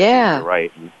 Peter. I think you're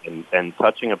right. And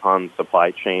touching upon supply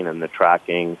chain and the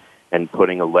tracking and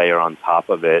putting a layer on top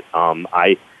of it,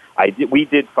 we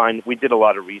did a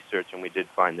lot of research and we did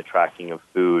find the tracking of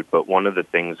food, but one of the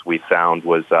things we found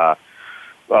was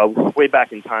way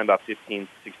back in time, about 15,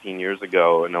 16 years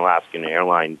ago, an Alaskan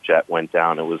airline jet went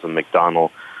down. It was a McDonnell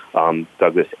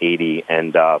Douglas 80,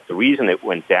 and the reason it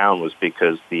went down was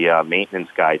because the maintenance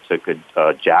guy took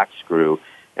a jack screw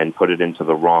and put it into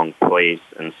the wrong place,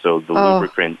 and so the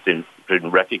lubricant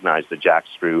didn't recognize the jack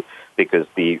screw because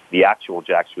the actual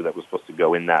jack screw that was supposed to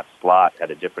go in that slot had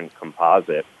a different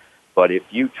composite. But if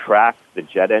you track the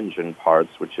jet engine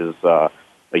parts, which is a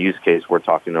use case we're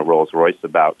talking to Rolls-Royce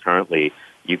about currently,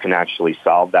 you can actually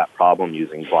solve that problem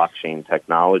using blockchain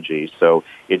technology. So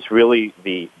it's really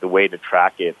the way to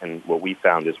track it, and what we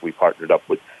found is we partnered up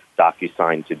with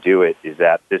DocuSign to do it, is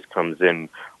that this comes in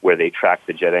where they track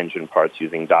the jet engine parts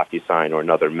using DocuSign or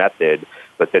another method,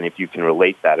 but then if you can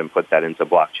relate that and put that into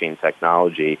blockchain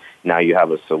technology, now you have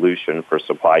a solution for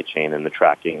supply chain and the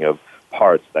tracking of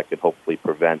parts that could hopefully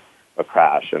prevent a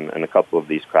crash. And a couple of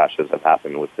these crashes have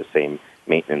happened with the same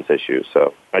maintenance issue.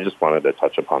 So I just wanted to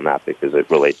touch upon that because it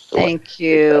relates to Thank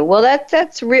you. Well,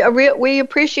 that's real. We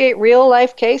appreciate real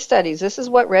life case studies. This is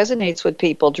what resonates with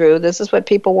people, Drew. This is what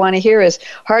people want to hear. As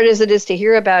hard as it is to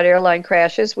hear about airline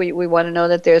crashes, we want to know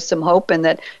that there's some hope and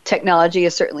that technology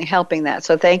is certainly helping that.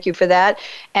 So thank you for that.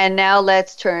 And now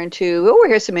let's turn to,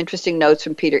 here's some interesting notes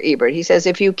from Peter Ebert. He says,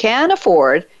 if you can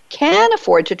afford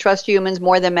to trust humans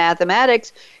more than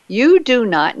mathematics, you do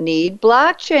not need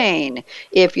blockchain.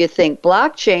 If you think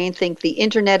blockchain, think the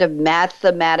internet of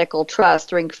mathematical trust.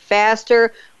 Think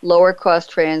faster, lower cost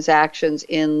transactions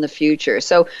in the future.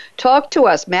 So talk to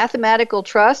us. Mathematical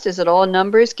trust, is it all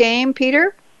numbers game,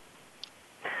 Peter?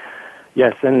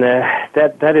 Yes, and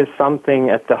that is something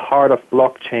at the heart of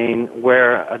blockchain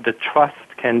where the trust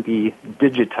can be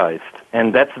digitized.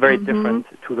 And that's very different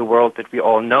to the world that we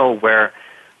all know, where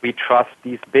we trust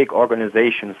these big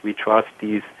organizations, we trust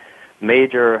these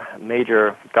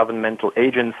major governmental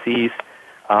agencies,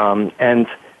 and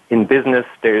in business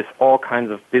there's all kinds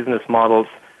of business models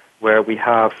where we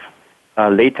have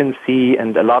latency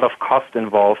and a lot of cost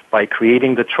involved by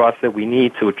creating the trust that we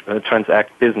need to transact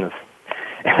business.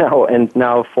 And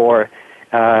now for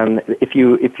if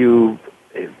you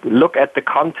look at the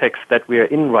context that we are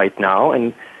in right now,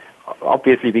 and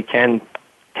obviously we can't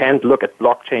look at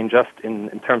blockchain just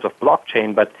in terms of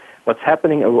blockchain, but what's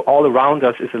happening all around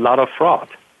us is a lot of fraud.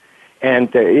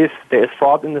 And there is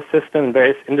fraud in the system in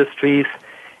various industries,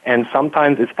 and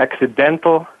sometimes it's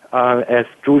accidental. As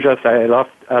Drew just said,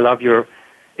 I love your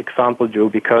example, Drew,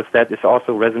 because that is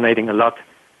also resonating a lot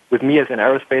with me as an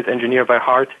aerospace engineer by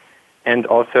heart, and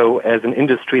also as an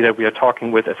industry that we are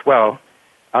talking with as well,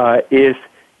 is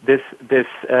this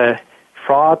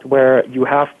fraud where you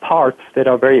have parts that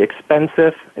are very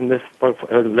expensive. In this,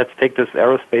 let's take this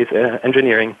aerospace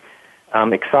engineering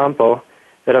example,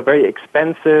 that are very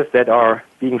expensive, that are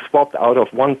being swapped out of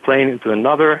one plane into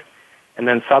another, and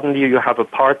then suddenly you have a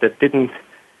part that didn't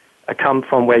come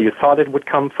from where you thought it would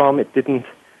come from. It didn't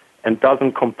and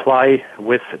doesn't comply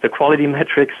with the quality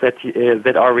metrics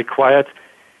that are required,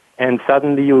 and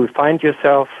suddenly you find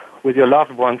yourself with your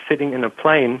loved one sitting in a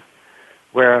plane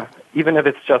where even if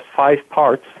it's just 5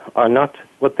 parts are not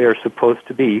what they're supposed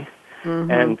to be,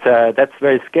 and that's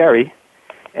very scary.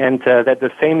 And that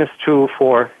the same is true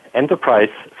for enterprise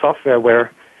software,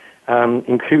 where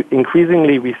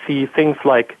increasingly we see things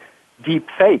like deep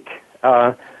fake,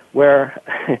 where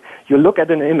you look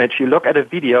at an image, you look at a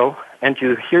video, and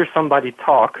you hear somebody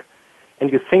talk,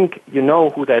 and you think you know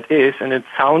who that is, and it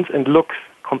sounds and looks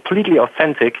completely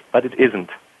authentic, but it isn't.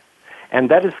 And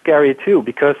that is scary too,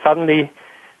 because suddenly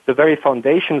the very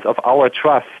foundations of our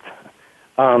trust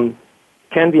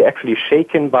can be actually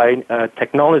shaken by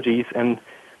technologies, and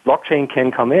blockchain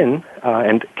can come in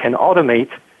and can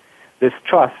automate this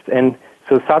trust. And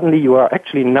so suddenly you are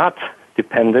actually not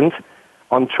dependent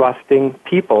on trusting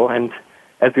people. And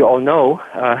as we all know,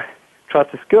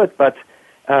 trust is good, but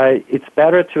it's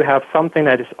better to have something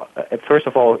that is, first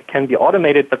of all, can be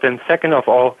automated, but then second of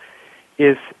all,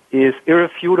 is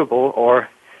irrefutable or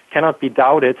cannot be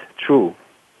doubted true.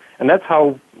 And that's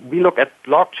how we look at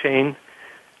blockchain,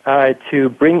 to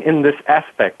bring in this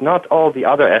aspect, not all the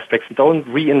other aspects. Don't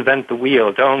reinvent the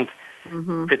wheel. Don't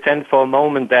pretend for a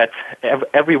moment that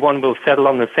everyone will settle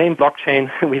on the same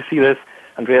blockchain. We see this,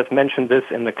 Andreas mentioned this,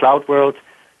 in the cloud world.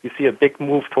 You see a big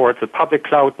move towards the public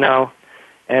cloud now,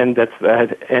 and that's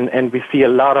and we see a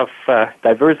lot of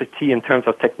diversity in terms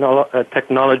of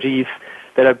technologies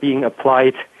that are being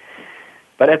applied.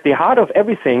 But at the heart of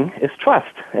everything is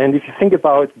trust. And if you think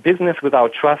about business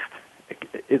without trust,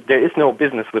 there is no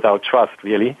business without trust,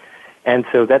 really. And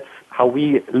so that's how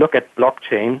we look at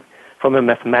blockchain from a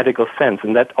mathematical sense.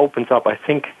 And that opens up, I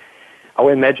think,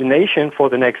 our imagination for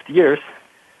the next years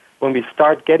when we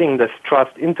start getting this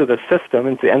trust into the system,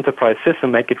 into the enterprise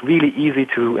system, make it really easy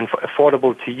to and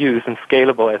affordable to use and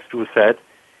scalable, as Drew said.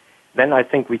 Then I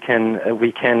think we can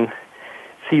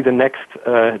see the next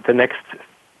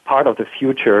part of the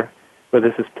future where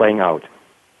this is playing out.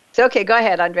 So, okay, go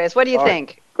ahead, Andreas. What do you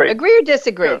think? Great. Agree or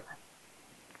disagree? Sure.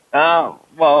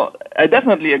 Well, I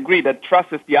definitely agree that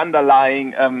trust is the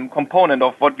underlying component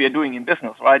of what we are doing in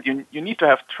business, right? You need to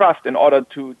have trust in order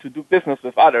to do business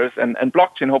with others, and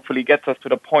blockchain hopefully gets us to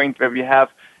the point where we have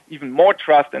even more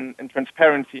trust and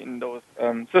transparency in those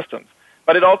systems.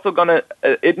 But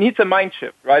it needs a mind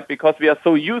shift, right? Because we are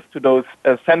so used to those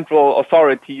central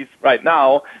authorities right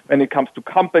now when it comes to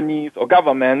companies or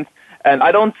governments, and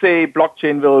I don't say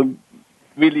blockchain will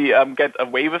really get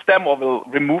away with them or will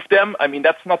remove them. I mean,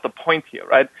 that's not the point here,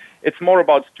 right? It's more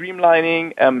about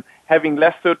streamlining, having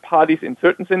less third parties in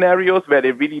certain scenarios where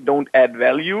they really don't add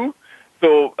value.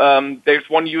 So there's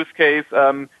one use case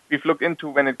we've looked into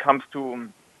when it comes to,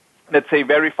 let's say,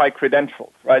 verified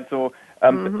credentials, right? So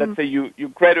let's say you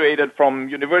graduated from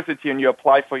university and you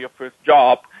apply for your first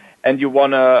job, and you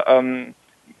want to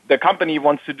the company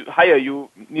wants to hire you,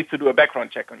 needs to do a background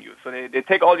check on you. So they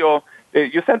take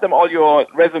you send them all your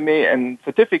resume and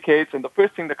certificates, and the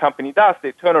first thing the company does,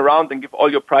 they turn around and give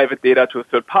all your private data to a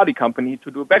third-party company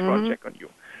to do a background check on you.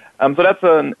 So that's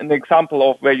an example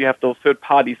of where you have those third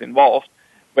parties involved,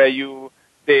 where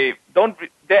they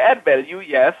add value,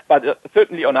 yes, but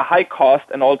certainly on a high cost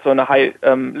and also on a high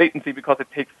latency, because it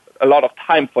takes a lot of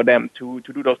time for them to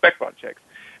do those background checks.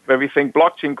 Where we think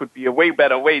blockchain could be a way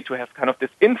better way to have kind of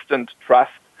this instant trust,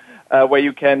 where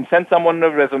you can send someone a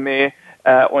resume,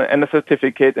 and a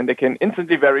certificate, and they can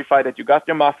instantly verify that you got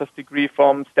your master's degree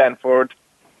from Stanford,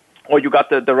 or you got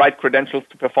the right credentials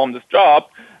to perform this job.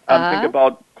 Think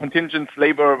about contingent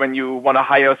labor when you want to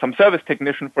hire some service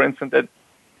technician, for instance, that,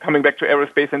 coming back to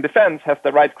aerospace and defense, has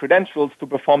the right credentials to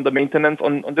perform the maintenance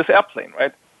on this airplane,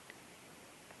 right?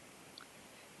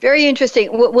 Very interesting.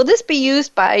 Will this be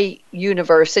used by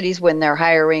universities when they're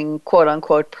hiring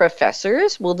quote-unquote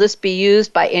professors? Will this be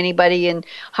used by anybody in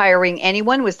hiring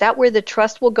anyone? Was that where the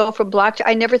trust will go from blockchain?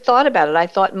 I never thought about it. I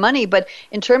thought money, but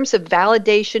in terms of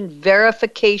validation,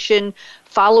 verification,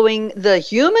 following the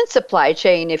human supply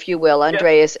chain, if you will,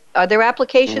 Andreas, are there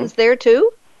applications there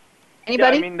too?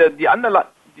 Anybody? Yeah, I mean,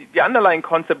 the underlying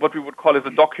concept, what we would call is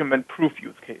a document proof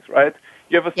use case, right?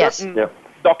 You have a certain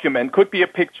document, could be a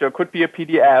picture, could be a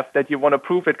PDF, that you want to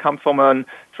prove it comes from a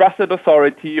trusted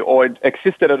authority or it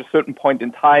existed at a certain point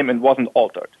in time and wasn't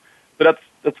altered. So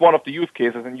that's one of the use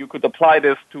cases, and you could apply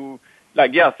this to,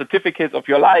 certificates of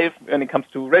your life when it comes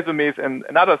to resumes and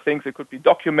other things. It could be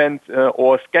documents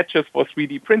or sketches for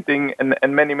 3D printing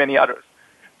and many, many others.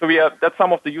 So that's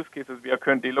some of the use cases we are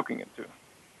currently looking into.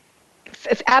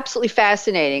 Absolutely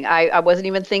fascinating. I wasn't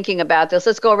even thinking about this.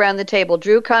 Let's go around the table.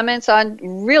 Drew, comments on?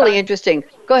 Really interesting.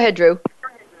 Go ahead, Drew.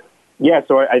 Yeah,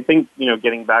 so I think,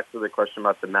 getting back to the question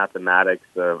about the mathematics,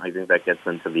 I think that gets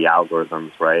into the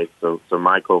algorithms, right? So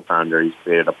my co-founder, he's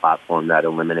created a platform that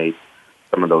eliminates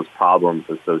some of those problems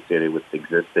associated with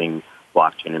existing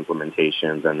blockchain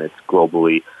implementations, and it's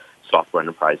globally software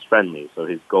enterprise friendly. So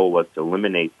his goal was to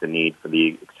eliminate the need for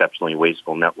the exceptionally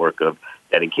wasteful network of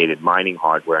dedicated mining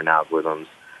hardware and algorithms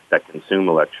that consume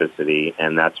electricity,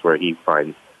 and that's where he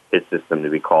finds his system to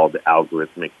be called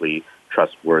algorithmically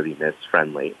trustworthiness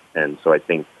friendly. And so I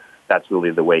think that's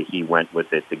really the way he went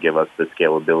with it, to give us the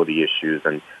scalability issues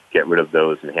and get rid of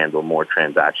those and handle more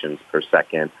transactions per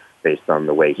second based on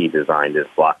the way he designed his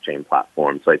blockchain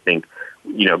platform. So I think,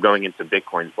 going into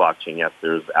Bitcoin's blockchain, yes,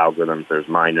 there's algorithms, there's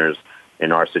miners.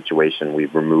 In our situation,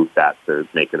 we've removed that to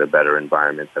make it a better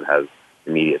environment that has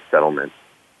immediate settlement.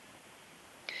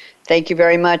 Thank you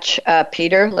very much,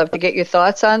 Peter. Love to get your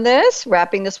thoughts on this.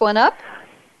 Wrapping this one up.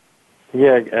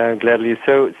 Yeah, gladly.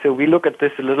 So we look at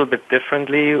this a little bit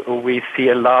differently. We see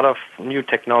a lot of new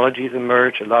technologies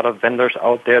emerge, a lot of vendors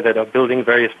out there that are building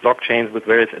various blockchains with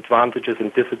various advantages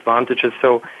and disadvantages.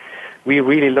 So we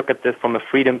really look at this from a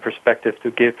freedom perspective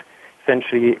to give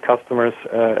essentially customers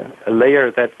a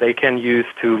layer that they can use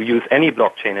to use any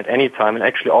blockchain at any time, and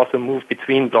actually also move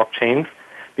between blockchains,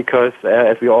 because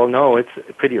as we all know, it's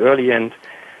pretty early and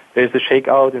there's a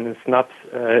shakeout, and it's not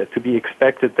to be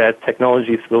expected that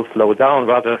technologies will slow down,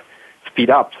 rather speed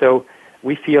up. So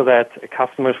we feel that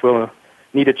customers will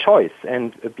need a choice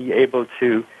and be able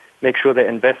to make sure their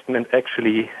investment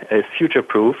actually is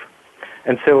future-proof.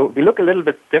 And so we look a little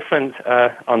bit different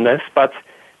on this, but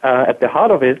at the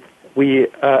heart of it, we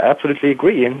absolutely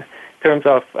agree in terms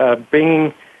of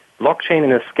bringing blockchain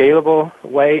in a scalable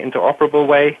way, interoperable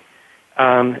way,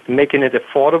 making it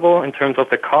affordable in terms of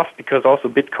the cost, because also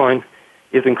Bitcoin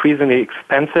is increasingly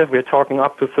expensive. We're talking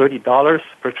up to $30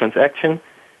 per transaction.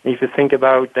 And if you think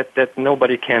about that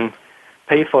nobody can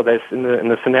pay for this in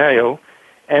the scenario.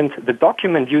 And the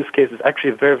document use case is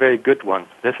actually a very, very good one.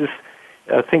 This is,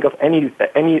 think of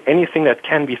anything that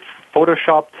can be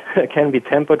photoshopped, can be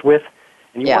tampered with,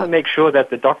 and you want to make sure that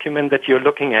the document that you're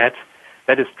looking at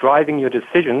that is driving your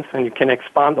decisions, and you can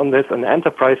expand on this on the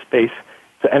enterprise space,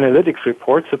 the analytics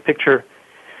reports. So picture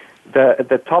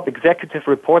the top executive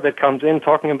report that comes in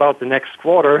talking about the next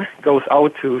quarter, goes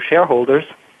out to shareholders,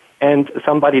 and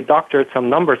somebody doctored some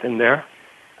numbers in there.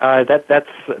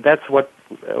 That's what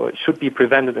should be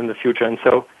prevented in the future. And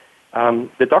so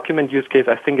the document use case,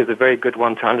 I think, is a very good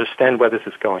one to understand where this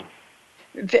is going.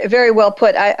 Very well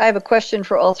put. I have a question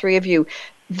for all three of you.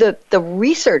 The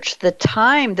research, the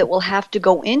time that will have to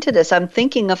go into this. I'm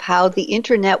thinking of how the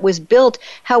internet was built,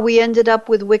 how we ended up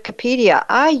with Wikipedia.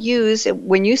 I use,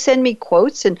 when you send me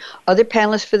quotes, and other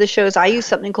panelists for the shows, I use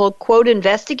something called Quote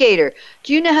Investigator.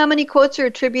 Do you know how many quotes are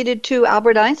attributed to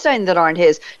Albert Einstein that aren't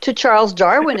his, to Charles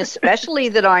Darwin especially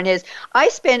that aren't his? I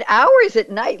spend hours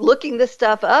at night looking this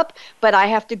stuff up, but I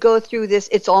have to go through this.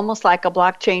 It's almost like a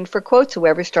blockchain for quotes.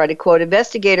 Whoever started Quote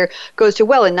Investigator goes to,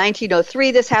 well, in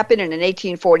 1903 this happened, and in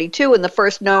 1842, and the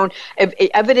first known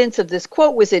evidence of this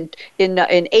quote was in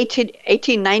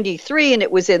 1893, and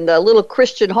it was in the little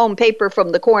Christian home paper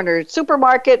from the corner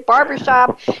supermarket,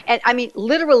 barbershop, and I mean,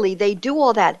 literally, they do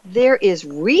all that. There is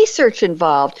research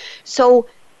involved. So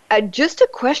just a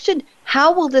question,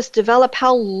 how will this develop?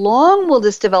 How long will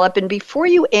this develop? And before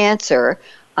you answer,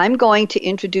 I'm going to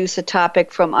introduce a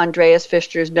topic from Andreas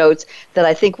Fichter's notes that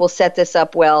I think will set this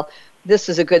up well. This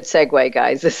is a good segue,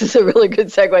 guys. This is a really good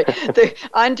segue.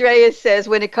 Andreas says,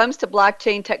 when it comes to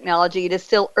blockchain technology, it is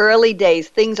still early days.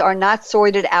 Things are not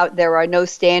sorted out. There are no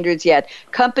standards yet.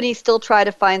 Companies still try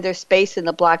to find their space in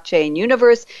the blockchain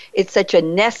universe. It's such a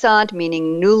nascent,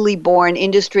 meaning newly born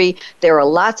industry. There are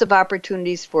lots of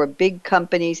opportunities for big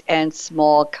companies and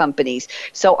small companies.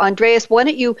 So, Andreas, why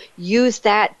don't you use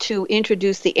that to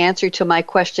introduce the answer to my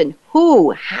question?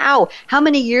 Who? How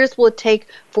many years will it take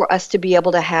for us to be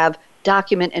able to have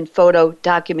document and photo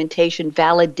documentation,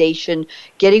 validation,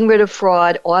 getting rid of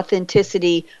fraud,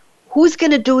 authenticity? Who's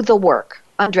going to do the work?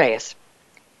 Andreas.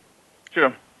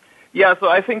 Sure. Yeah, so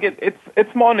I think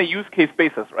it's more on a use case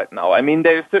basis right now. I mean,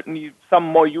 there's certainly some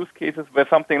more use cases where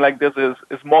something like this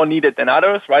is more needed than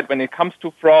others, right? When it comes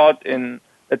to fraud in,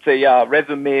 let's say,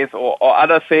 resumes or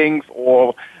other things,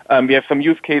 or we have some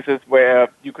use cases where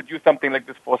you could use something like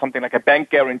this for something like a bank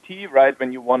guarantee, right?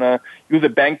 When you want to use a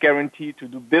bank guarantee to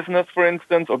do business, for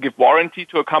instance, or give warranty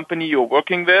to a company you're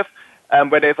working with,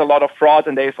 where there's a lot of fraud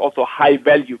and there's also high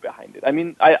value behind it. I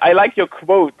mean, I like your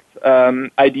quote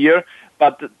idea,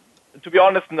 but to be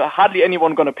honest, hardly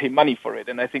anyone going to pay money for it,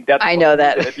 and I think that's I know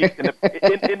that at least in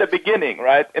the beginning,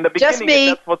 right? In the beginning,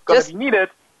 that's what's going to be needed.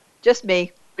 Just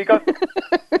me, because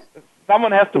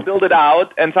someone has to build it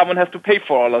out, and someone has to pay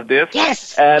for all of this.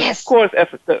 Yes. And of course, as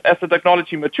the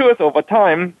technology matures over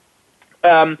time,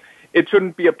 it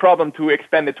shouldn't be a problem to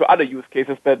expand it to other use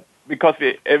cases, but because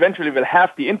we eventually will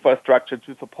have the infrastructure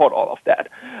to support all of that.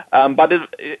 But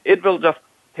it will just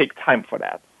take time for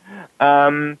that.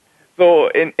 So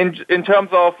in terms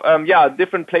of,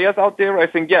 different players out there, I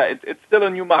think, it's still a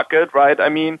new market, right? I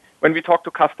mean, when we talk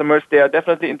to customers, they are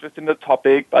definitely interested in the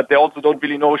topic, but they also don't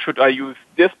really know, should I use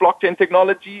this blockchain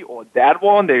technology or that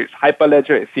one? There's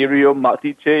Hyperledger, Ethereum,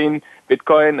 multi-chain,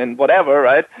 Bitcoin, and whatever,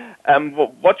 right?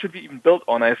 What should we even build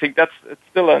on? I think it's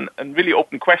still a really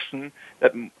open question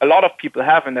that a lot of people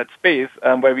have in that space,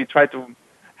 where we try to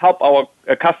help our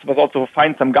customers also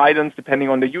find some guidance depending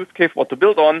on the use case, what to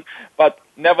build on. But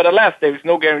nevertheless, there is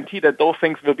no guarantee that those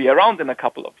things will be around in a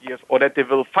couple of years or that they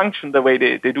will function the way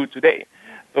they do today.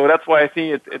 So that's why I see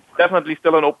it's definitely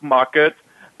still an open market.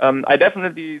 I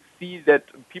definitely see that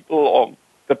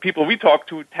the people we talk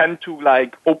to tend to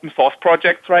like open source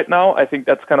projects right now. I think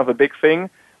that's kind of a big thing.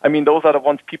 I mean, those are the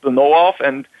ones people know of,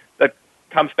 and that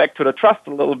comes back to the trust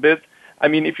a little bit. I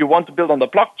mean, if you want to build on the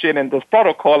blockchain and this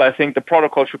protocol, I think the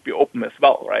protocol should be open as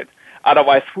well, right?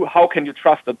 Otherwise, how can you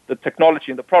trust the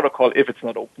technology and the protocol if it's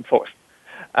not open source?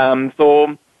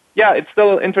 It's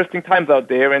still interesting times out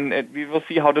there, and we will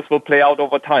see how this will play out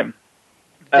over time.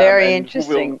 Very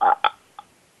interesting.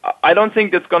 I don't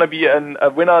think it's going to be a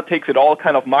winner-takes-it-all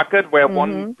kind of market where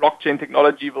one blockchain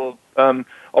technology will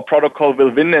or protocol will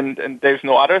win and there's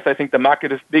no others. I think the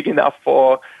market is big enough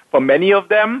for many of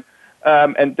them.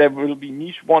 And there will be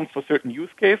niche ones for certain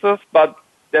use cases, but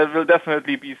there will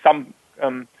definitely be some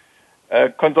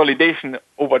consolidation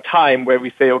over time where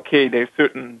we say, okay, there's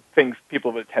certain things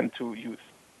people will tend to use.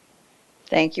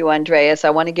 Thank you, Andreas. I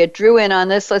want to get Drew in on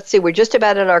this. Let's see, we're just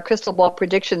about at our crystal ball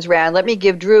predictions round. Let me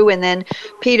give Drew and then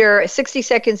Peter 60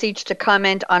 seconds each to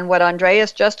comment on what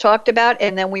Andreas just talked about,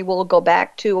 and then we will go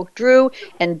back to Drew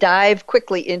and dive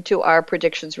quickly into our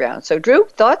predictions round. So, Drew,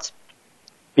 thoughts?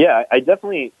 Yeah, I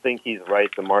definitely think he's right.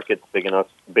 The market's big enough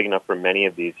for many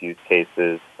of these use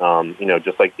cases.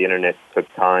 Just like the internet took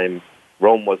time,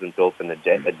 Rome wasn't built in a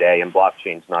day, and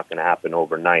blockchain's not going to happen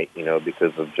overnight,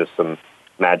 because of just some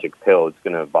magic pill. It's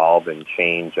going to evolve and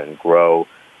change and grow,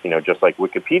 just like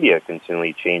Wikipedia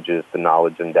continually changes the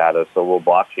knowledge and data, so will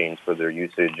blockchains for their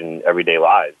usage in everyday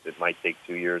lives. It might take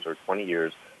 2 years or 20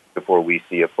 years before we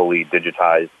see a fully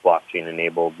digitized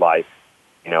blockchain-enabled life.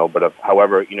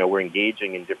 However, we're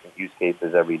engaging in different use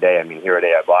cases every day. I mean, here at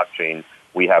AI Blockchain,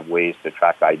 we have ways to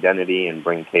track identity and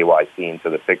bring KYC into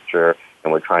the picture,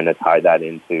 and we're trying to tie that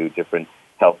into different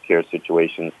healthcare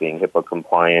situations being HIPAA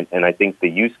compliant. And I think the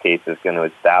use case is going to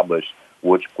establish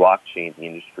which blockchain the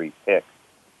industry picks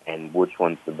and which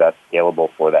one's the best scalable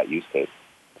for that use case.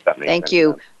 Thank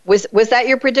you. Was that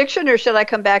your prediction, or should I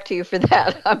come back to you for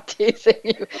that? I'm teasing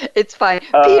you. It's fine.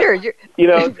 Peter,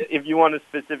 if you want a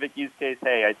specific use case,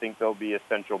 hey, I think there'll be a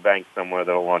central bank somewhere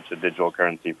that'll launch a digital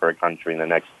currency for a country in the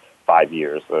next 5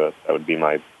 years. That would be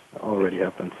my... Already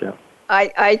happens, yeah.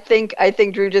 I think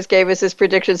Drew just gave us his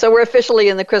prediction. So we're officially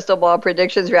in the crystal ball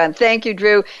predictions round. Thank you,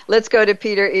 Drew. Let's go to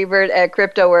Peter Ebert at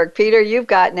CryptoWork. Peter, you've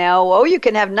got now, you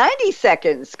can have 90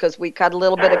 seconds because we cut a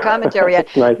little bit of commentary at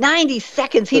nice. 90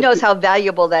 seconds. He knows how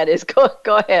valuable that is. Go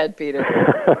ahead, Peter.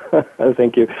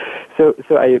 Thank you. So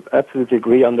I absolutely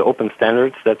agree on the open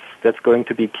standards. That's going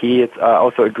to be key. I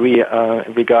also agree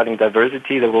regarding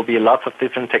diversity. There will be lots of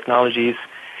different technologies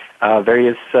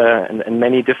various and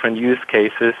many different use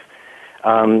cases.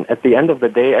 At the end of the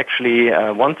day, actually,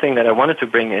 one thing that I wanted to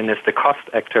bring in is the cost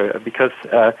actor, because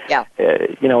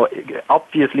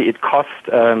obviously it costs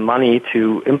money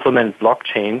to implement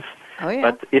blockchains. Oh,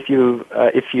 yeah. But if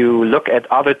you look at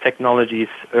other technologies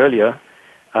earlier,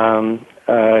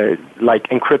 like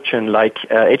encryption, like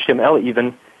HTML,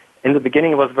 even in the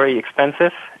beginning it was very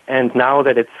expensive, and now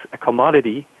that it's a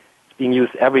commodity, it's being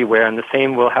used everywhere, and the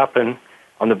same will happen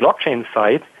on the blockchain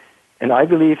side. And I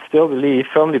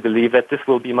firmly believe that this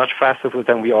will be much faster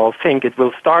than we all think. It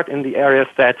will start in the areas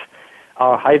that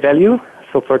are high value.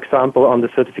 So, for example, on the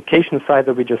certification side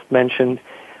that we just mentioned,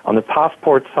 on the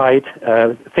passport side,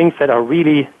 things that are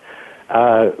really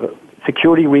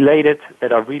security related,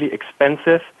 that are really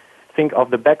expensive. Think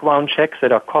of the background checks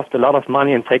that cost a lot of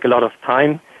money and take a lot of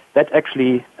time. That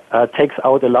actually takes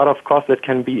out a lot of costs that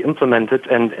can be implemented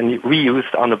and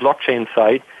reused on the blockchain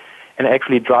side, and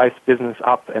actually drives business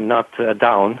up and not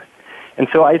down. And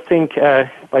so I think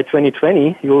by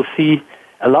 2020, you will see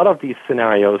a lot of these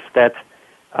scenarios that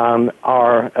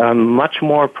are much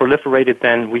more proliferated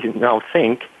than we now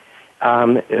think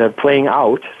playing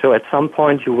out. So at some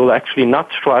point, you will actually not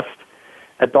trust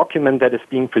a document that is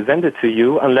being presented to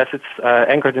you unless it's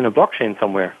anchored in a blockchain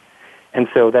somewhere. And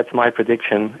so that's my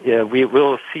prediction. We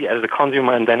will see as a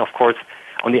consumer, and then, of course,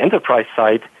 on the enterprise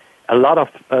side, a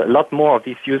lot more of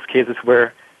these use cases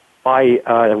where by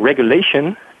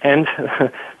regulation and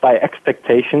by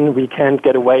expectation we can't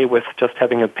get away with just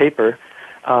having a paper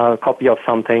copy of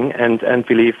something and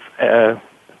believe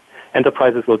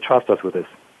enterprises will trust us with this.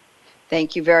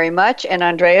 Thank you very much. And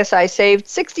Andreas, I saved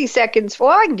 60 seconds. Well,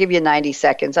 I can give you 90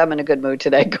 seconds. I'm in a good mood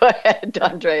today. Go ahead,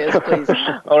 Andreas, please.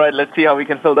 All right, let's see how we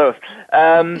can fill those.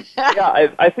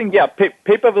 I think,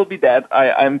 paper will be dead.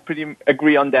 I'm pretty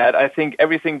agree on that. I think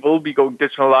everything will be going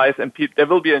digitalized, and there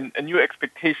will be a new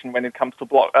expectation when it comes to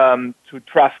to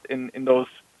trust in those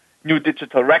new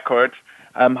digital records,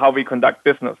 how we conduct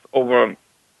business over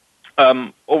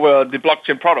the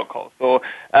blockchain protocol. So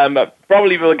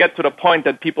probably we'll get to the point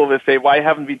that people will say, why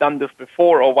haven't we done this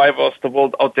before, or why was the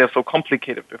world out there so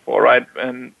complicated before, right,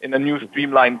 and in a new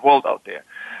streamlined world out there.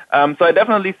 So I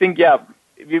definitely think,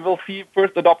 we will see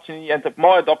first more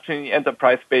adoption in the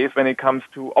enterprise space when it comes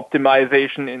to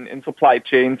optimization in supply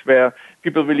chains where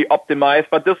people really optimize,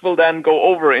 but this will then go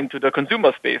over into the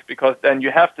consumer space, because then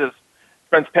you have this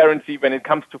transparency when it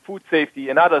comes to food safety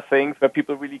and other things where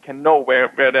people really can know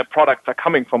where their products are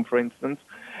coming from, for instance.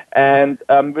 And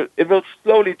it will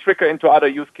slowly trickle into other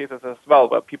use cases as well,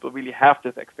 where people really have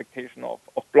this expectation of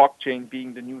blockchain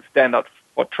being the new standard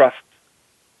for trust.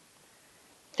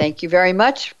 Thank you very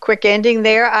much. Quick ending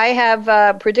there. I have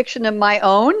a prediction of my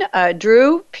own.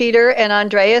 Drew, Peter, and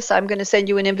Andreas, I'm going to send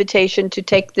you an invitation to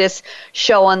take this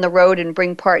show on the road and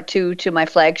bring part 2 to my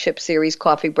flagship series,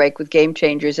 Coffee Break with Game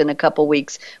Changers, in a couple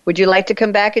weeks. Would you like to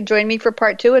come back and join me for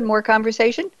part 2 and more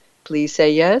conversation? Please say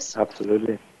yes.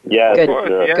 Absolutely. Yeah, good.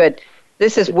 Sure. Good.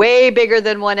 This is way bigger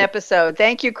than one episode.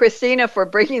 Thank you, Christina, for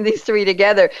bringing these three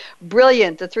together.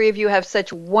 Brilliant. The three of you have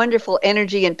such wonderful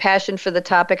energy and passion for the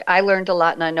topic. I learned a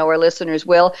lot, and I know our listeners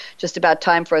will. Just about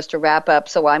time for us to wrap up,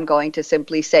 so I'm going to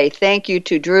simply say thank you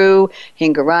to Drew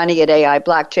Hingorani at AI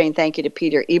Blockchain. Thank you to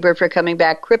Peter Ebert for coming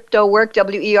back. CryptoWork,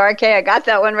 W-E-R-K, I got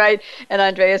that one right, and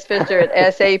Andreas Fichter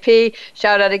at SAP.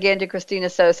 Shout out again to Christina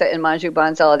Sosa and Manju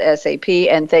Bansal at SAP,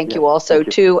 and thank you also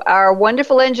to our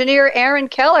wonderful engineer, Aaron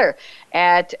Keller,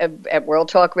 at World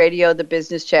Talk Radio, the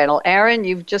business channel. Aaron,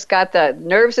 you've just got the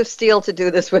nerves of steel to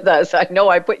do this with us. I know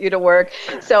I put you to work.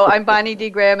 So I'm Bonnie D.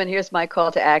 Graham, and here's my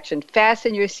call to action.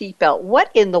 Fasten your seatbelt.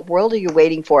 What in the world are you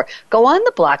waiting for? Go on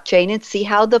the blockchain and see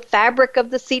how the fabric of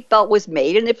the seatbelt was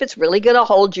made and if it's really going to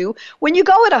hold you when you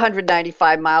go at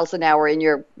 195 miles an hour in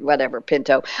your whatever,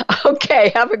 Pinto.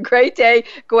 Okay, have a great day.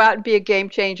 Go out and be a game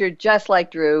changer just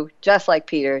like Drew, just like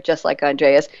Peter, just like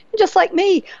Andreas, and just like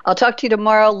me. I'll talk to you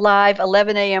tomorrow live,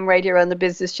 11 a.m. right here on the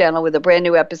Business Channel with a brand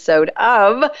new episode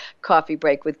of Coffee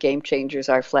Break with Game Changers,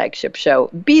 our flagship show.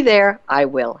 Be there. I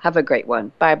will. Have a great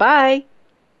one. Bye-bye.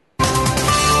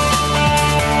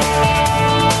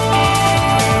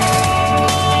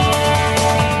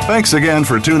 Thanks again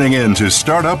for tuning in to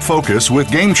Startup Focus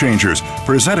with Game Changers,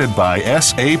 presented by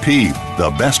SAP.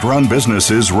 The best-run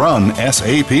businesses run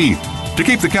SAP. To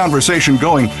keep the conversation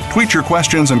going, tweet your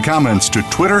questions and comments to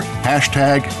Twitter,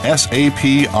 #SAPRADIO.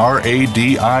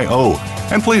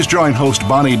 And please join host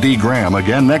Bonnie D. Graham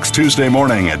again next Tuesday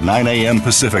morning at 9 a.m.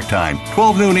 Pacific Time,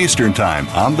 12 noon Eastern Time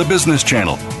on the Business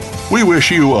Channel. We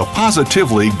wish you a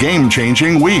positively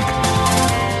game-changing week.